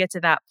funny when you get to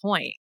that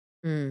point.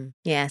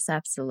 Yes,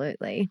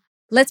 absolutely.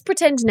 Let's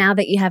pretend now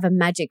that you have a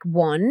magic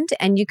wand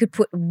and you could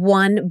put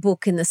one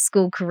book in the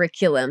school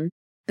curriculum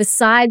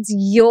besides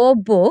your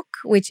book,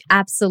 which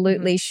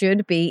absolutely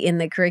should be in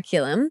the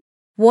curriculum.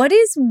 What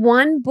is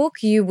one book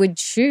you would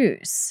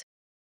choose?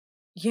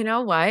 You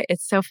know what?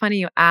 It's so funny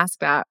you ask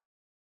that.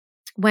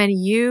 When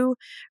you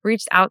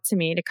reached out to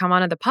me to come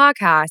onto the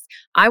podcast,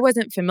 I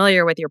wasn't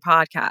familiar with your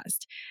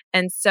podcast.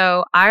 And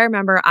so I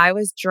remember I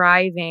was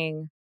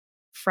driving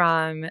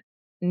from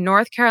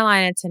North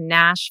Carolina to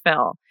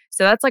Nashville.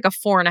 So that's like a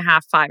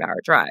 4.5, 5-hour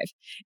drive.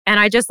 And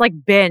I just like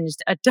binged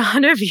a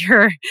ton of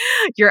your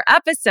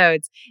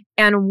episodes.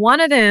 And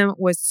one of them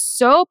was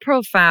so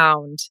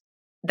profound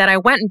that I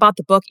went and bought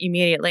the book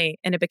immediately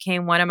and it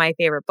became one of my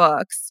favorite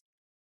books.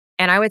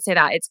 And I would say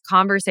that it's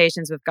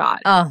Conversations with God.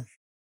 Oh,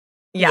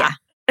 yeah.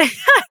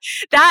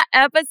 That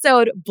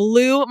episode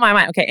blew my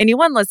mind. Okay,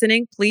 anyone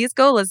listening, please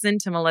go listen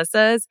to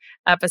Melissa's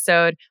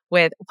episode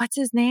with, what's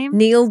his name?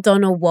 Neil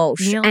Donald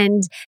Walsh.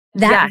 And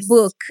that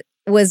book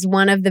was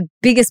one of the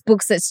biggest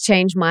books that's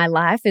changed my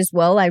life as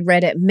well. I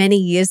read it many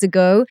years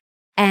ago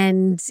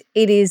and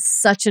it is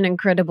such an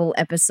incredible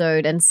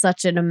episode and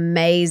such an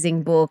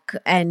amazing book.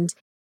 And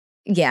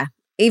yeah,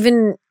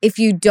 even if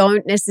you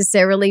don't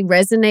necessarily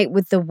resonate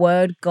with the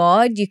word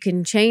God, you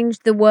can change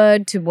the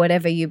word to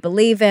whatever you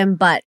believe in,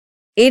 but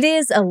it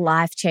is a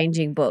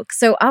life-changing book.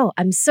 So,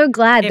 I'm so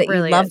glad that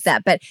you loved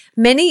that. But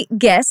many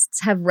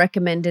guests have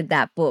recommended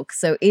that book.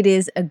 So it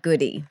is a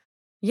goodie.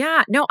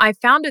 Yeah, no, I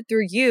found it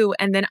through you.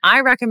 And then I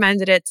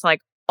recommended it to like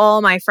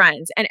all my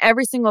friends. And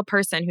every single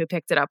person who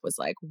picked it up was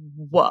like,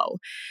 whoa.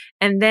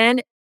 And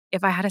then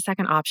if I had a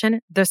second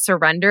option, The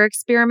Surrender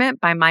Experiment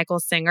by Michael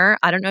Singer.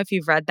 I don't know if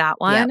you've read that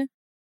one. Yep.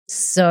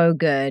 So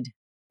good.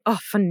 Oh,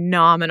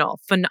 phenomenal.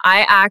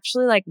 I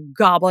actually like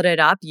gobbled it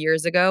up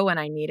years ago when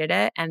I needed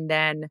it and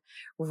then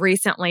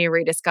recently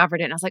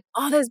rediscovered it. And I was like,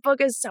 oh, this book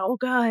is so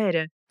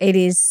good. It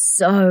is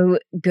so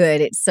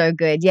good. It's so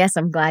good. Yes,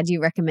 I'm glad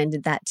you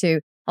recommended that too.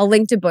 I'll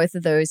link to both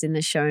of those in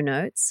the show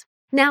notes.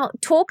 Now,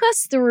 talk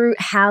us through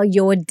how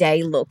your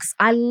day looks.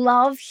 I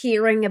love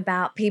hearing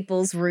about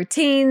people's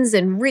routines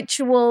and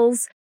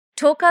rituals.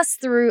 Talk us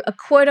through a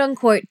quote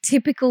unquote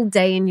typical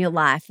day in your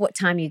life. What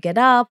time you get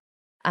up,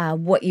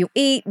 what you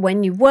eat,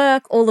 when you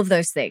work, all of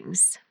those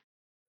things.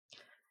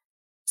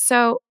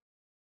 So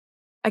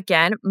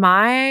again,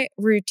 my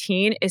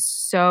routine is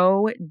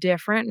so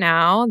different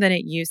now than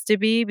it used to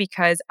be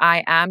because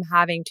I am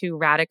having to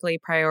radically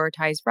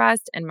prioritize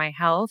rest and my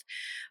health.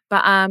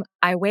 But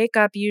I wake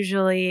up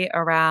usually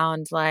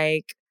around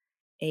like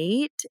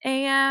 8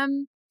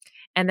 a.m.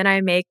 and then I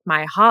make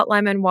my hot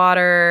lemon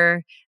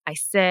water. I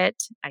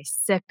sit, I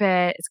sip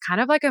it. It's kind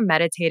of like a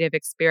meditative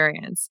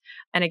experience.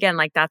 And again,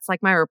 like that's like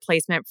my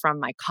replacement from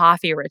my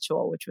coffee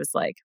ritual, which was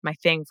like my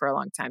thing for a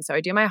long time. So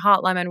I do my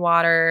hot lemon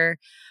water.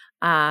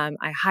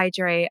 I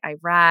hydrate, I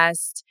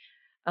rest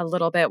a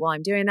little bit while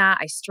I'm doing that.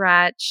 I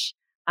stretch.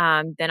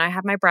 Then I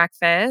have my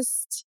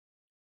breakfast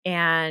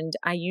and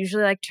I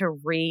usually like to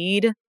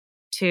read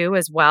too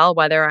as well,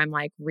 whether I'm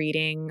like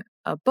reading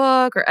a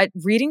book or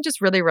reading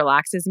just really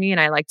relaxes me. And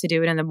I like to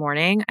do it in the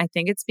morning. I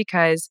think it's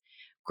because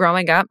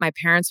growing up, my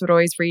parents would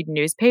always read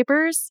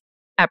newspapers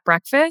at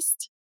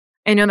breakfast.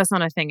 I know that's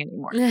not a thing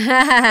anymore, but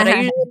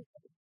I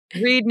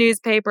usually read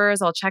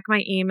newspapers. I'll check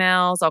my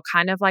emails. I'll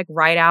kind of like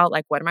write out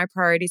like what are my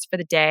priorities for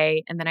the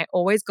day. And then I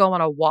always go on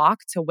a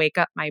walk to wake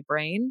up my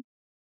brain.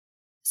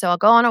 So I'll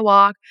go on a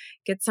walk,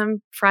 get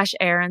some fresh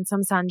air and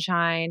some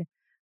sunshine,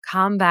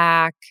 come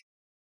back.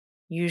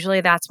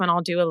 Usually that's when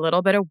I'll do a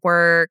little bit of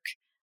work.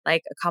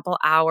 like a couple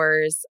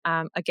hours,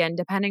 again,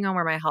 depending on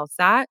where my health's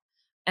at.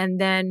 And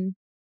then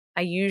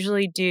I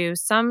usually do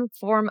some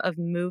form of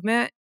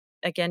movement,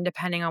 again,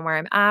 depending on where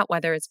I'm at,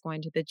 whether it's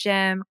going to the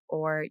gym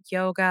or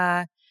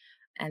yoga.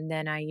 And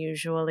then I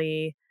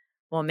usually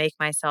will make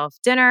myself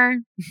dinner.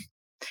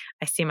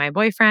 I see my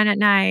boyfriend at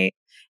night.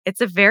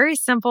 It's a very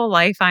simple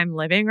life I'm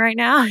living right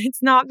now.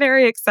 It's not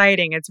very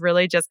exciting. It's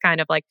really just kind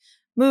of like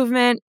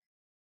movement,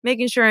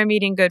 making sure I'm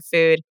eating good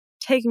food,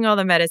 taking all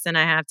the medicine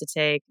I have to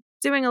take,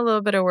 doing a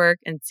little bit of work,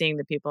 and seeing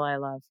the people I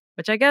love.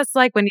 Which I guess,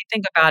 like, when you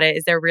think about it,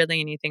 is there really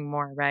anything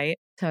more, right?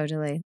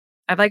 Totally.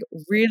 I've like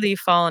really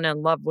fallen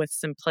in love with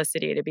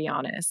simplicity, to be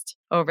honest,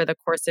 over the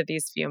course of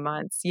these few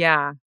months.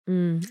 Yeah.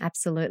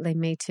 Absolutely.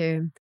 Me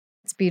too.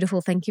 It's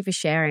beautiful. Thank you for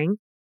sharing.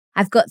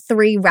 I've got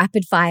 3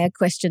 rapid fire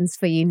questions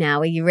for you now.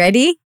 Are you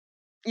ready?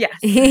 Yes.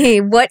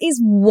 What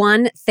is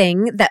one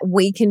thing that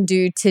we can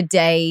do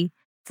today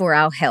for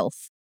our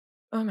health?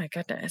 Oh my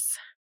goodness.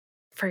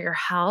 For your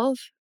health?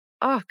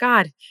 Oh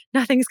God,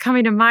 nothing's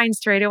coming to mind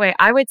straight away.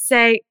 I would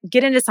say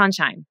get into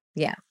sunshine.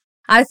 Yeah.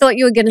 I thought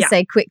you were going to Yeah.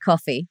 say quit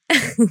coffee.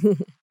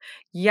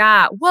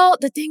 Yeah. Well,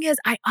 the thing is,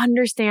 I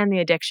understand the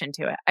addiction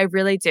to it. I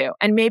really do.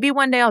 And maybe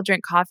one day I'll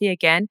drink coffee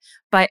again.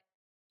 But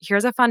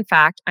here's a fun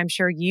fact. I'm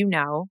sure you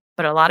know,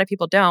 but a lot of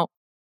people don't.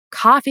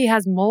 Coffee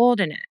has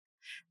mold in it.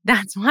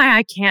 That's why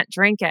I can't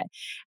drink it.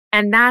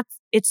 And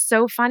it's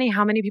so funny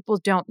how many people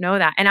don't know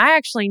that. And I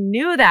actually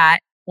knew that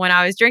when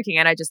I was drinking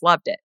it. I just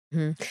loved it.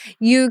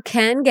 You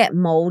can get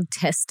mold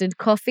tested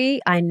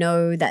coffee. I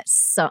know that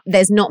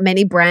there's not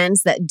many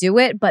brands that do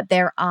it, but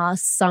there are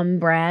some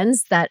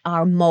brands that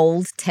are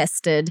mold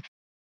tested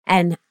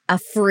and are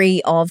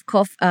free of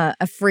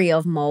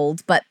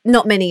mold, but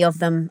not many of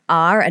them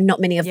are, and not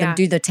many of them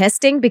do the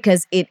testing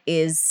because it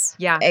is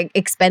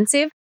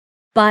expensive.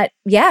 But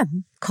yeah,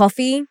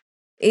 coffee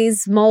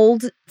is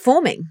mold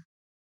forming.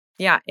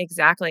 Yeah,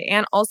 exactly.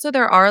 And also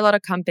there are a lot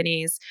of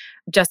companies,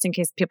 just in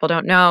case people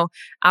don't know,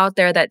 out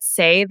there that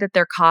say that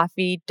their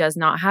coffee does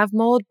not have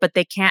mold, but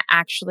they can't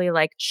actually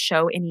like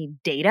show any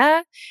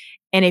data.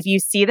 And if you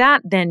see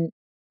that, then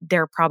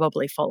they're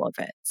probably full of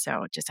it.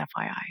 So just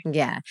FYI.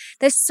 Yeah.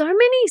 There's so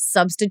many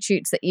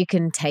substitutes that you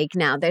can take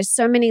now. There's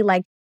so many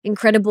like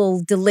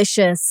incredible,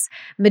 delicious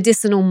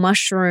medicinal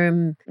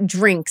mushroom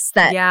drinks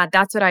that... Yeah,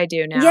 that's what I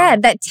do now. Yeah,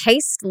 that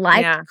taste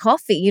like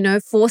coffee. You know,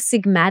 Four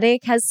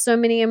Sigmatic has so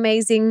many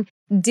amazing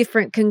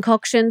different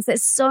concoctions.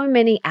 There's so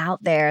many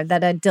out there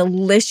that are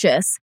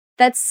delicious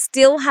that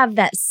still have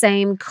that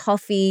same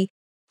coffee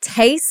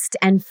taste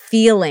and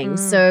feeling.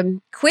 So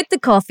quit the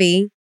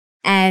coffee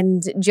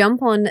and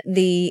jump on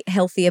the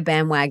healthier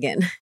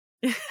bandwagon.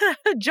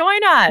 Join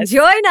us.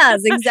 Join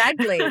us,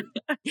 exactly.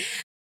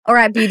 All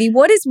right, Beauty,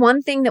 what is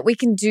one thing that we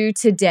can do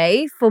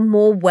today for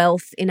more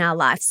wealth in our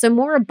life? So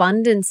more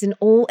abundance in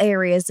all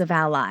areas of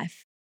our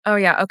life. Oh,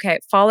 yeah. Okay.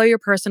 Follow your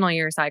personal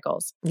year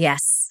cycles.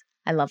 Yes.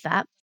 I love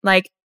that.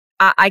 Like,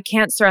 I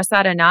can't stress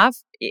that enough.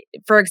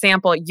 For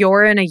example,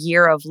 you're in a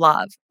year of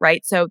love,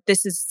 right? So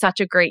this is such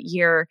a great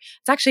year.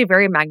 It's actually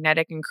very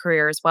magnetic in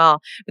career as well.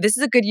 But this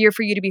is a good year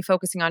for you to be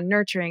focusing on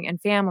nurturing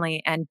and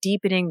family and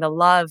deepening the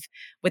love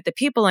with the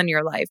people in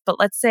your life. But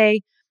let's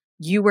say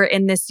you were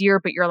in this year,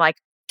 but you're like,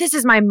 this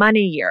is my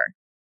money year.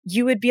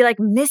 You would be like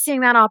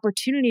missing that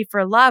opportunity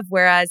for love.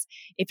 Whereas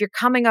if you're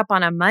coming up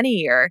on a money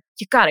year,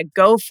 you got to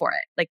go for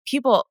it. Like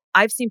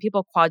I've seen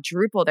people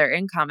quadruple their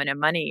income in a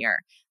money year.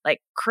 Like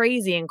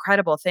crazy,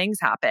 incredible things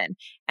happen.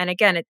 And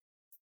again, it's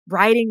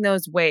riding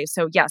those waves.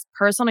 So yes,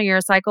 personal year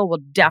cycle will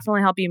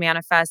definitely help you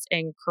manifest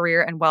in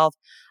career and wealth.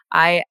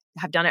 I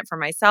have done it for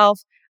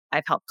myself.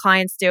 I've helped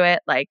clients do it,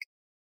 like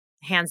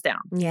hands down.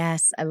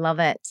 Yes, I love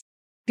it.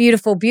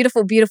 Beautiful,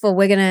 beautiful, beautiful.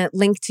 We're going to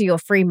link to your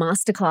free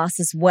masterclass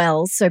as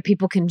well so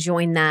people can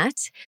join that.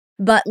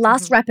 But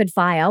last rapid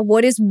fire,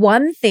 what is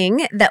one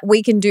thing that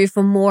we can do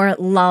for more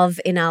love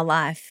in our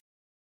life?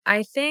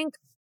 I think,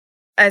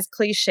 as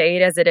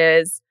cliched as it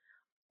is,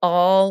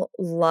 all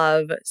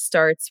love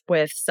starts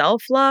with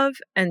self-love.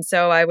 And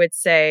so I would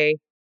say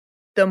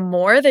the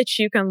more that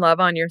you can love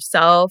on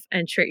yourself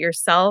and treat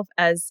yourself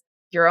as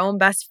your own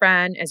best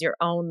friend, as your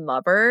own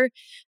lover,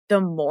 the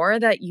more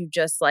that you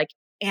just like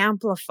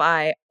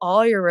amplify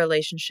all your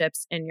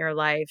relationships in your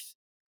life.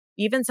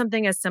 Even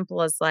something as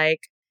simple as like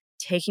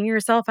taking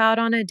yourself out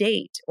on a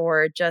date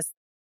or just,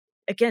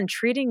 again,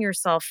 treating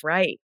yourself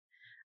right.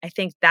 I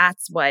think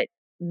that's what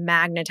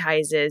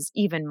magnetizes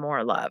even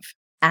more love.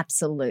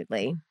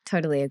 Absolutely.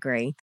 Totally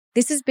agree.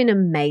 This has been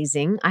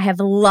amazing. I have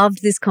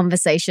loved this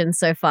conversation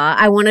so far.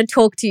 I want to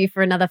talk to you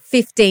for another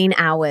 15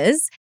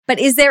 hours. But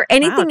is there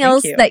anything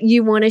else that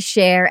you want to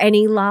share?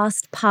 Any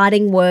last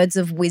parting words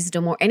of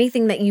wisdom or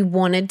anything that you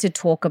wanted to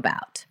talk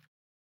about?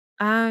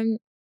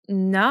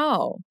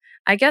 No.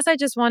 I guess I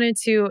just wanted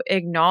to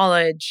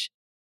acknowledge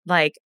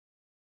like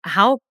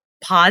how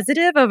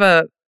positive of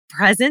a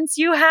presence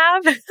you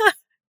have.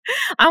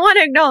 I want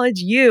to acknowledge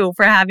you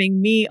for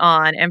having me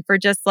on and for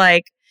just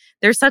like,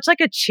 there's such like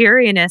a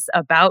cheeriness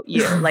about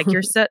you. Like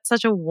you're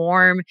such a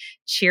warm,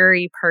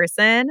 cheery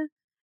person.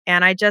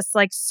 And I just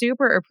like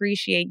super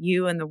appreciate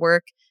you and the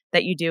work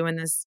that you do in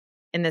this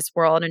in this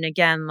world. And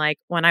again, like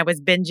when I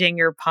was binging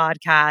your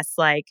podcast,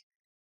 like,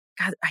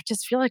 God, I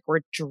just feel like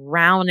we're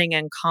drowning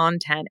in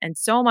content, and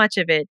so much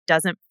of it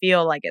doesn't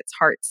feel like it's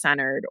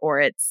heart-centered or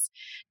it's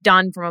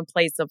done from a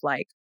place of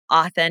like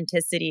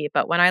authenticity.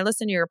 But when I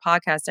listened to your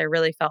podcast, I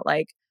really felt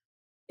like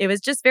it was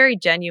just very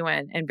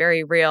genuine and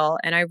very real.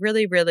 And I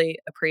really, really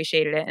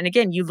appreciated it. And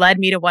again, you led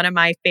me to one of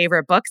my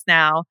favorite books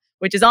now,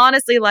 which is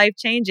honestly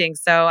life-changing.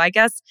 So I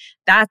guess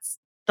that's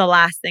the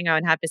last thing I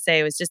would have to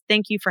say was just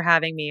thank you for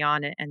having me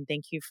on it. And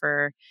thank you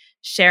for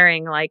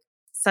sharing like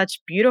such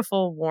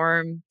beautiful,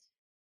 warm,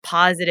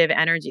 positive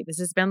energy. This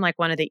has been like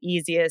one of the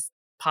easiest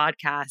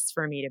podcasts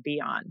for me to be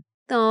on.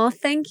 Oh,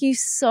 thank you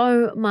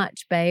so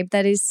much, babe.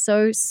 That is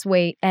so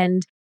sweet.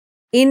 And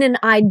in an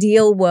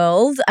ideal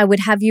world, I would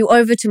have you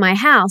over to my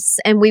house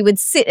and we would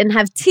sit and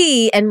have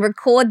tea and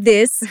record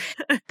this.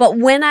 But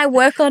when I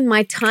work on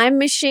my time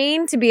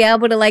machine to be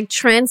able to like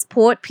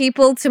transport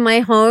people to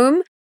my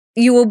home,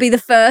 you will be the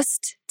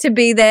first to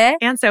be there.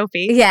 And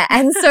Sophie. Yeah.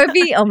 And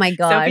Sophie, oh my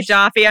gosh. Sophie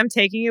Jaffe, I'm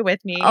taking you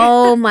with me.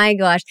 Oh my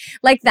gosh.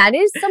 Like that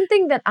is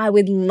something that I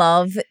would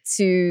love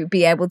to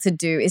be able to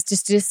do is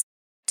just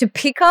to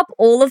pick up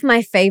all of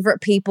my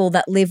favorite people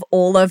that live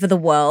all over the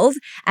world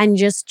and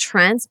just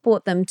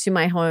transport them to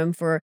my home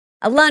for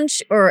a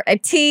lunch or a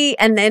tea,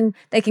 and then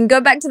they can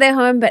go back to their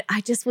home. But I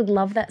just would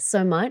love that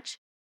so much.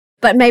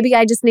 But maybe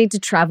I just need to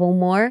travel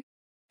more.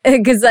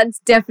 Because that's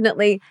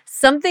definitely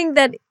something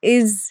that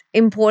is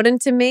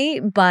important to me.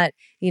 But,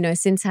 you know,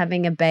 since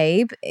having a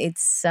babe,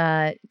 it's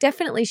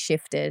definitely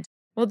shifted.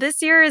 Well,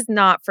 this year is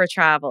not for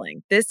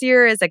traveling. This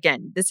year is,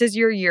 again, this is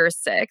your year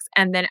 6.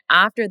 And then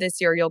after this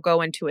year, you'll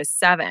go into a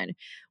 7,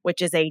 which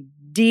is a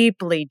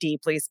deeply,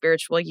 deeply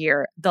spiritual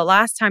year. The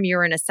last time you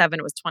were in a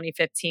 7 was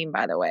 2015,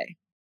 by the way.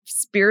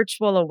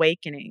 Spiritual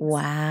awakenings.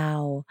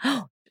 Wow.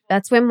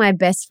 That's when my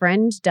best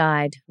friend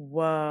died.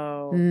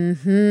 Whoa.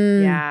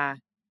 Mm-hmm. Yeah.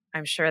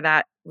 I'm sure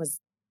that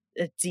was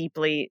a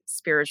deeply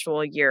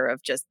spiritual year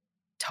of just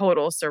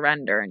total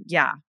surrender. And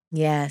yeah.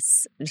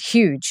 Yes.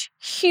 Huge,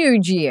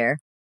 huge year.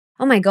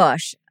 Oh my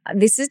gosh.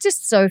 This is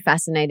just so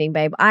fascinating,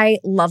 babe. I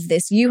love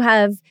this. You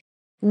have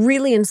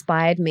really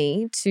inspired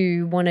me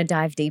to want to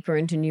dive deeper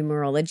into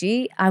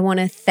numerology. I want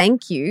to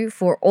thank you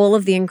for all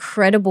of the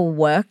incredible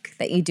work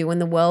that you do in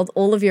the world,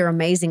 all of your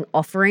amazing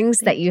offerings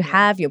that you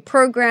have, your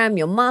program,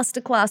 your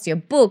masterclass, your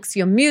books,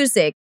 your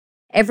music.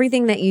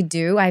 Everything that you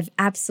do, I've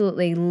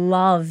absolutely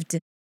loved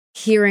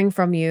hearing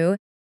from you.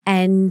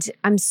 And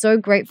I'm so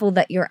grateful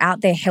that you're out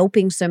there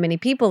helping so many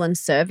people and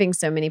serving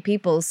so many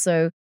people.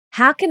 So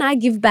how can I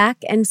give back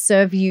and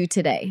serve you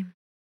today?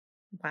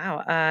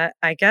 Wow.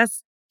 I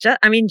guess,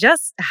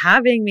 just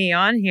having me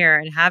on here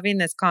and having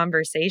this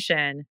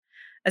conversation,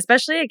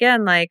 especially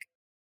again, like,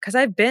 because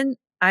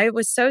I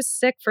was so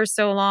sick for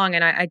so long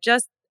and I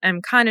just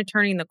am kind of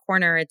turning the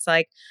corner. It's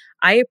like,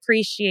 I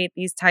appreciate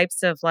these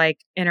types of like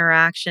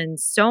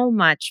interactions so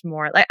much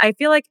more. Like, I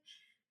feel like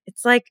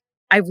it's like,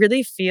 I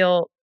really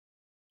feel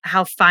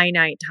how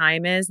finite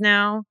time is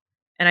now.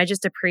 And I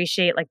just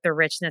appreciate like the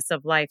richness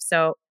of life.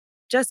 So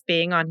just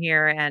being on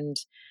here and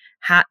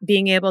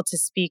being able to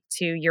speak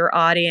to your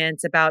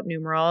audience about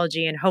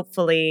numerology, and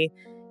hopefully,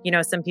 you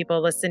know, some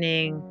people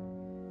listening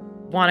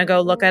want to go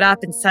look it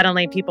up and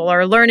suddenly people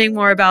are learning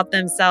more about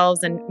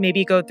themselves and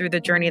maybe go through the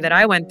journey that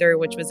I went through,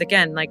 which was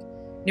again, like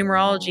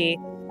numerology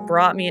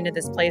brought me into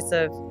this place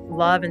of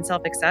love and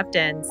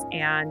self-acceptance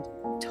and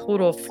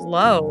total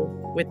flow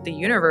with the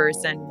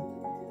universe and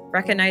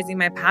recognizing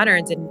my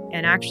patterns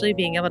and actually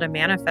being able to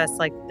manifest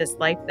like this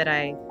life that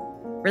I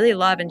really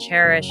love and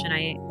cherish. And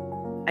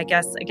I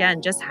guess,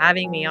 again, just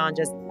having me on,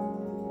 just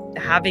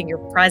having your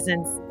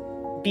presence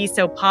be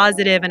so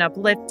positive and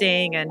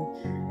uplifting. And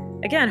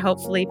again,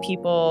 hopefully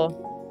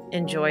people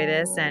enjoy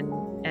this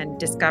and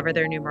discover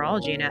their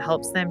numerology and it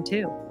helps them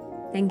too.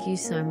 Thank you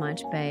so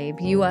much, babe.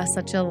 You are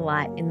such a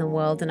light in the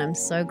world, and I'm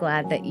so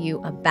glad that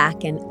you are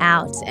back and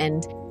out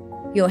and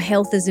your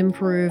health has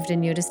improved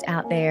and you're just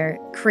out there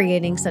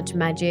creating such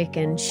magic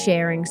and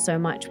sharing so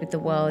much with the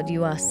world.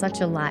 You are such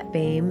a light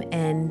beam,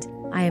 and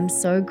I am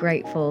so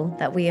grateful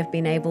that we have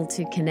been able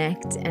to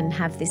connect and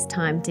have this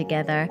time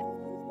together,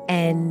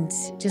 and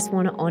just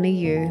want to honor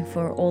you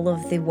for all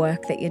of the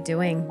work that you're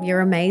doing.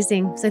 You're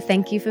amazing. So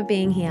thank you for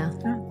being here.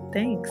 Oh,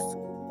 thanks.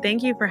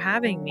 Thank you for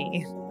having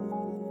me.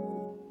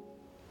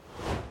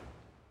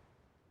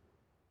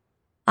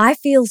 I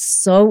feel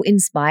so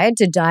inspired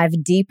to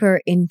dive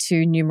deeper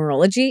into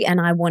numerology, and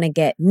I want to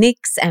get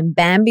Nick's and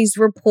Bambi's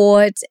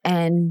report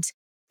and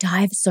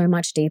dive so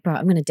much deeper.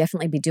 I'm going to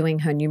definitely be doing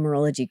her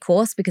numerology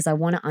course because I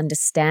want to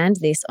understand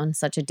this on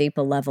such a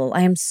deeper level.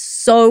 I am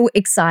so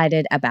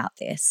excited about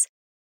this.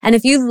 And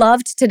if you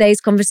loved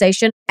today's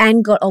conversation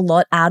and got a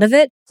lot out of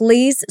it,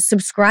 please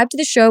subscribe to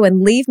the show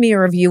and leave me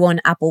a review on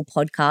Apple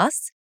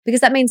Podcasts,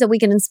 because that means that we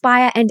can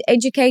inspire and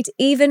educate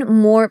even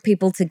more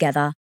people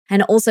together.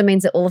 And it also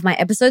means that all of my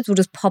episodes will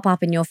just pop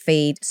up in your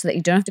feed so that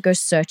you don't have to go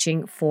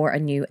searching for a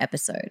new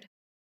episode.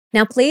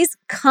 Now, please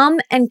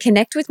come and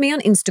connect with me on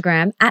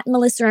Instagram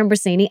 @Melissa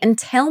Ambrosini and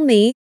tell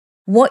me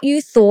what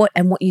you thought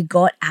and what you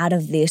got out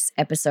of this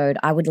episode.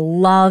 I would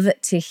love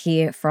to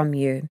hear from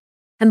you.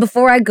 And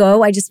before I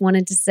go, I just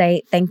wanted to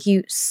say thank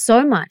you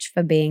so much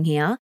for being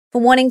here,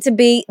 for wanting to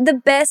be the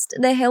best,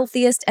 the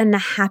healthiest, and the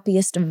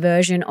happiest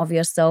version of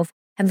yourself,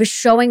 and for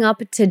showing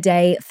up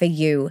today for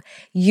you.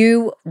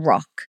 You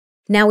rock.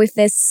 Now, if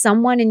there's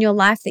someone in your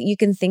life that you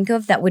can think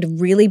of that would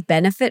really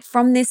benefit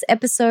from this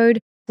episode,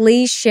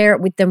 please share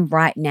it with them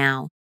right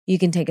now. You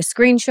can take a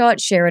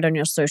screenshot, share it on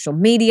your social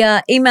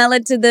media, email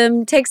it to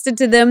them, text it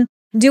to them.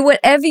 Do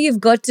whatever you've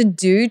got to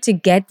do to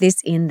get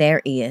this in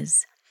their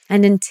ears.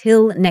 And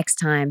until next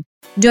time,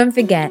 don't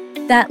forget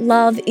that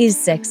love is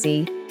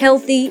sexy,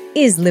 healthy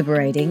is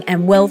liberating,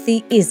 and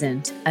wealthy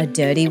isn't a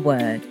dirty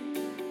word.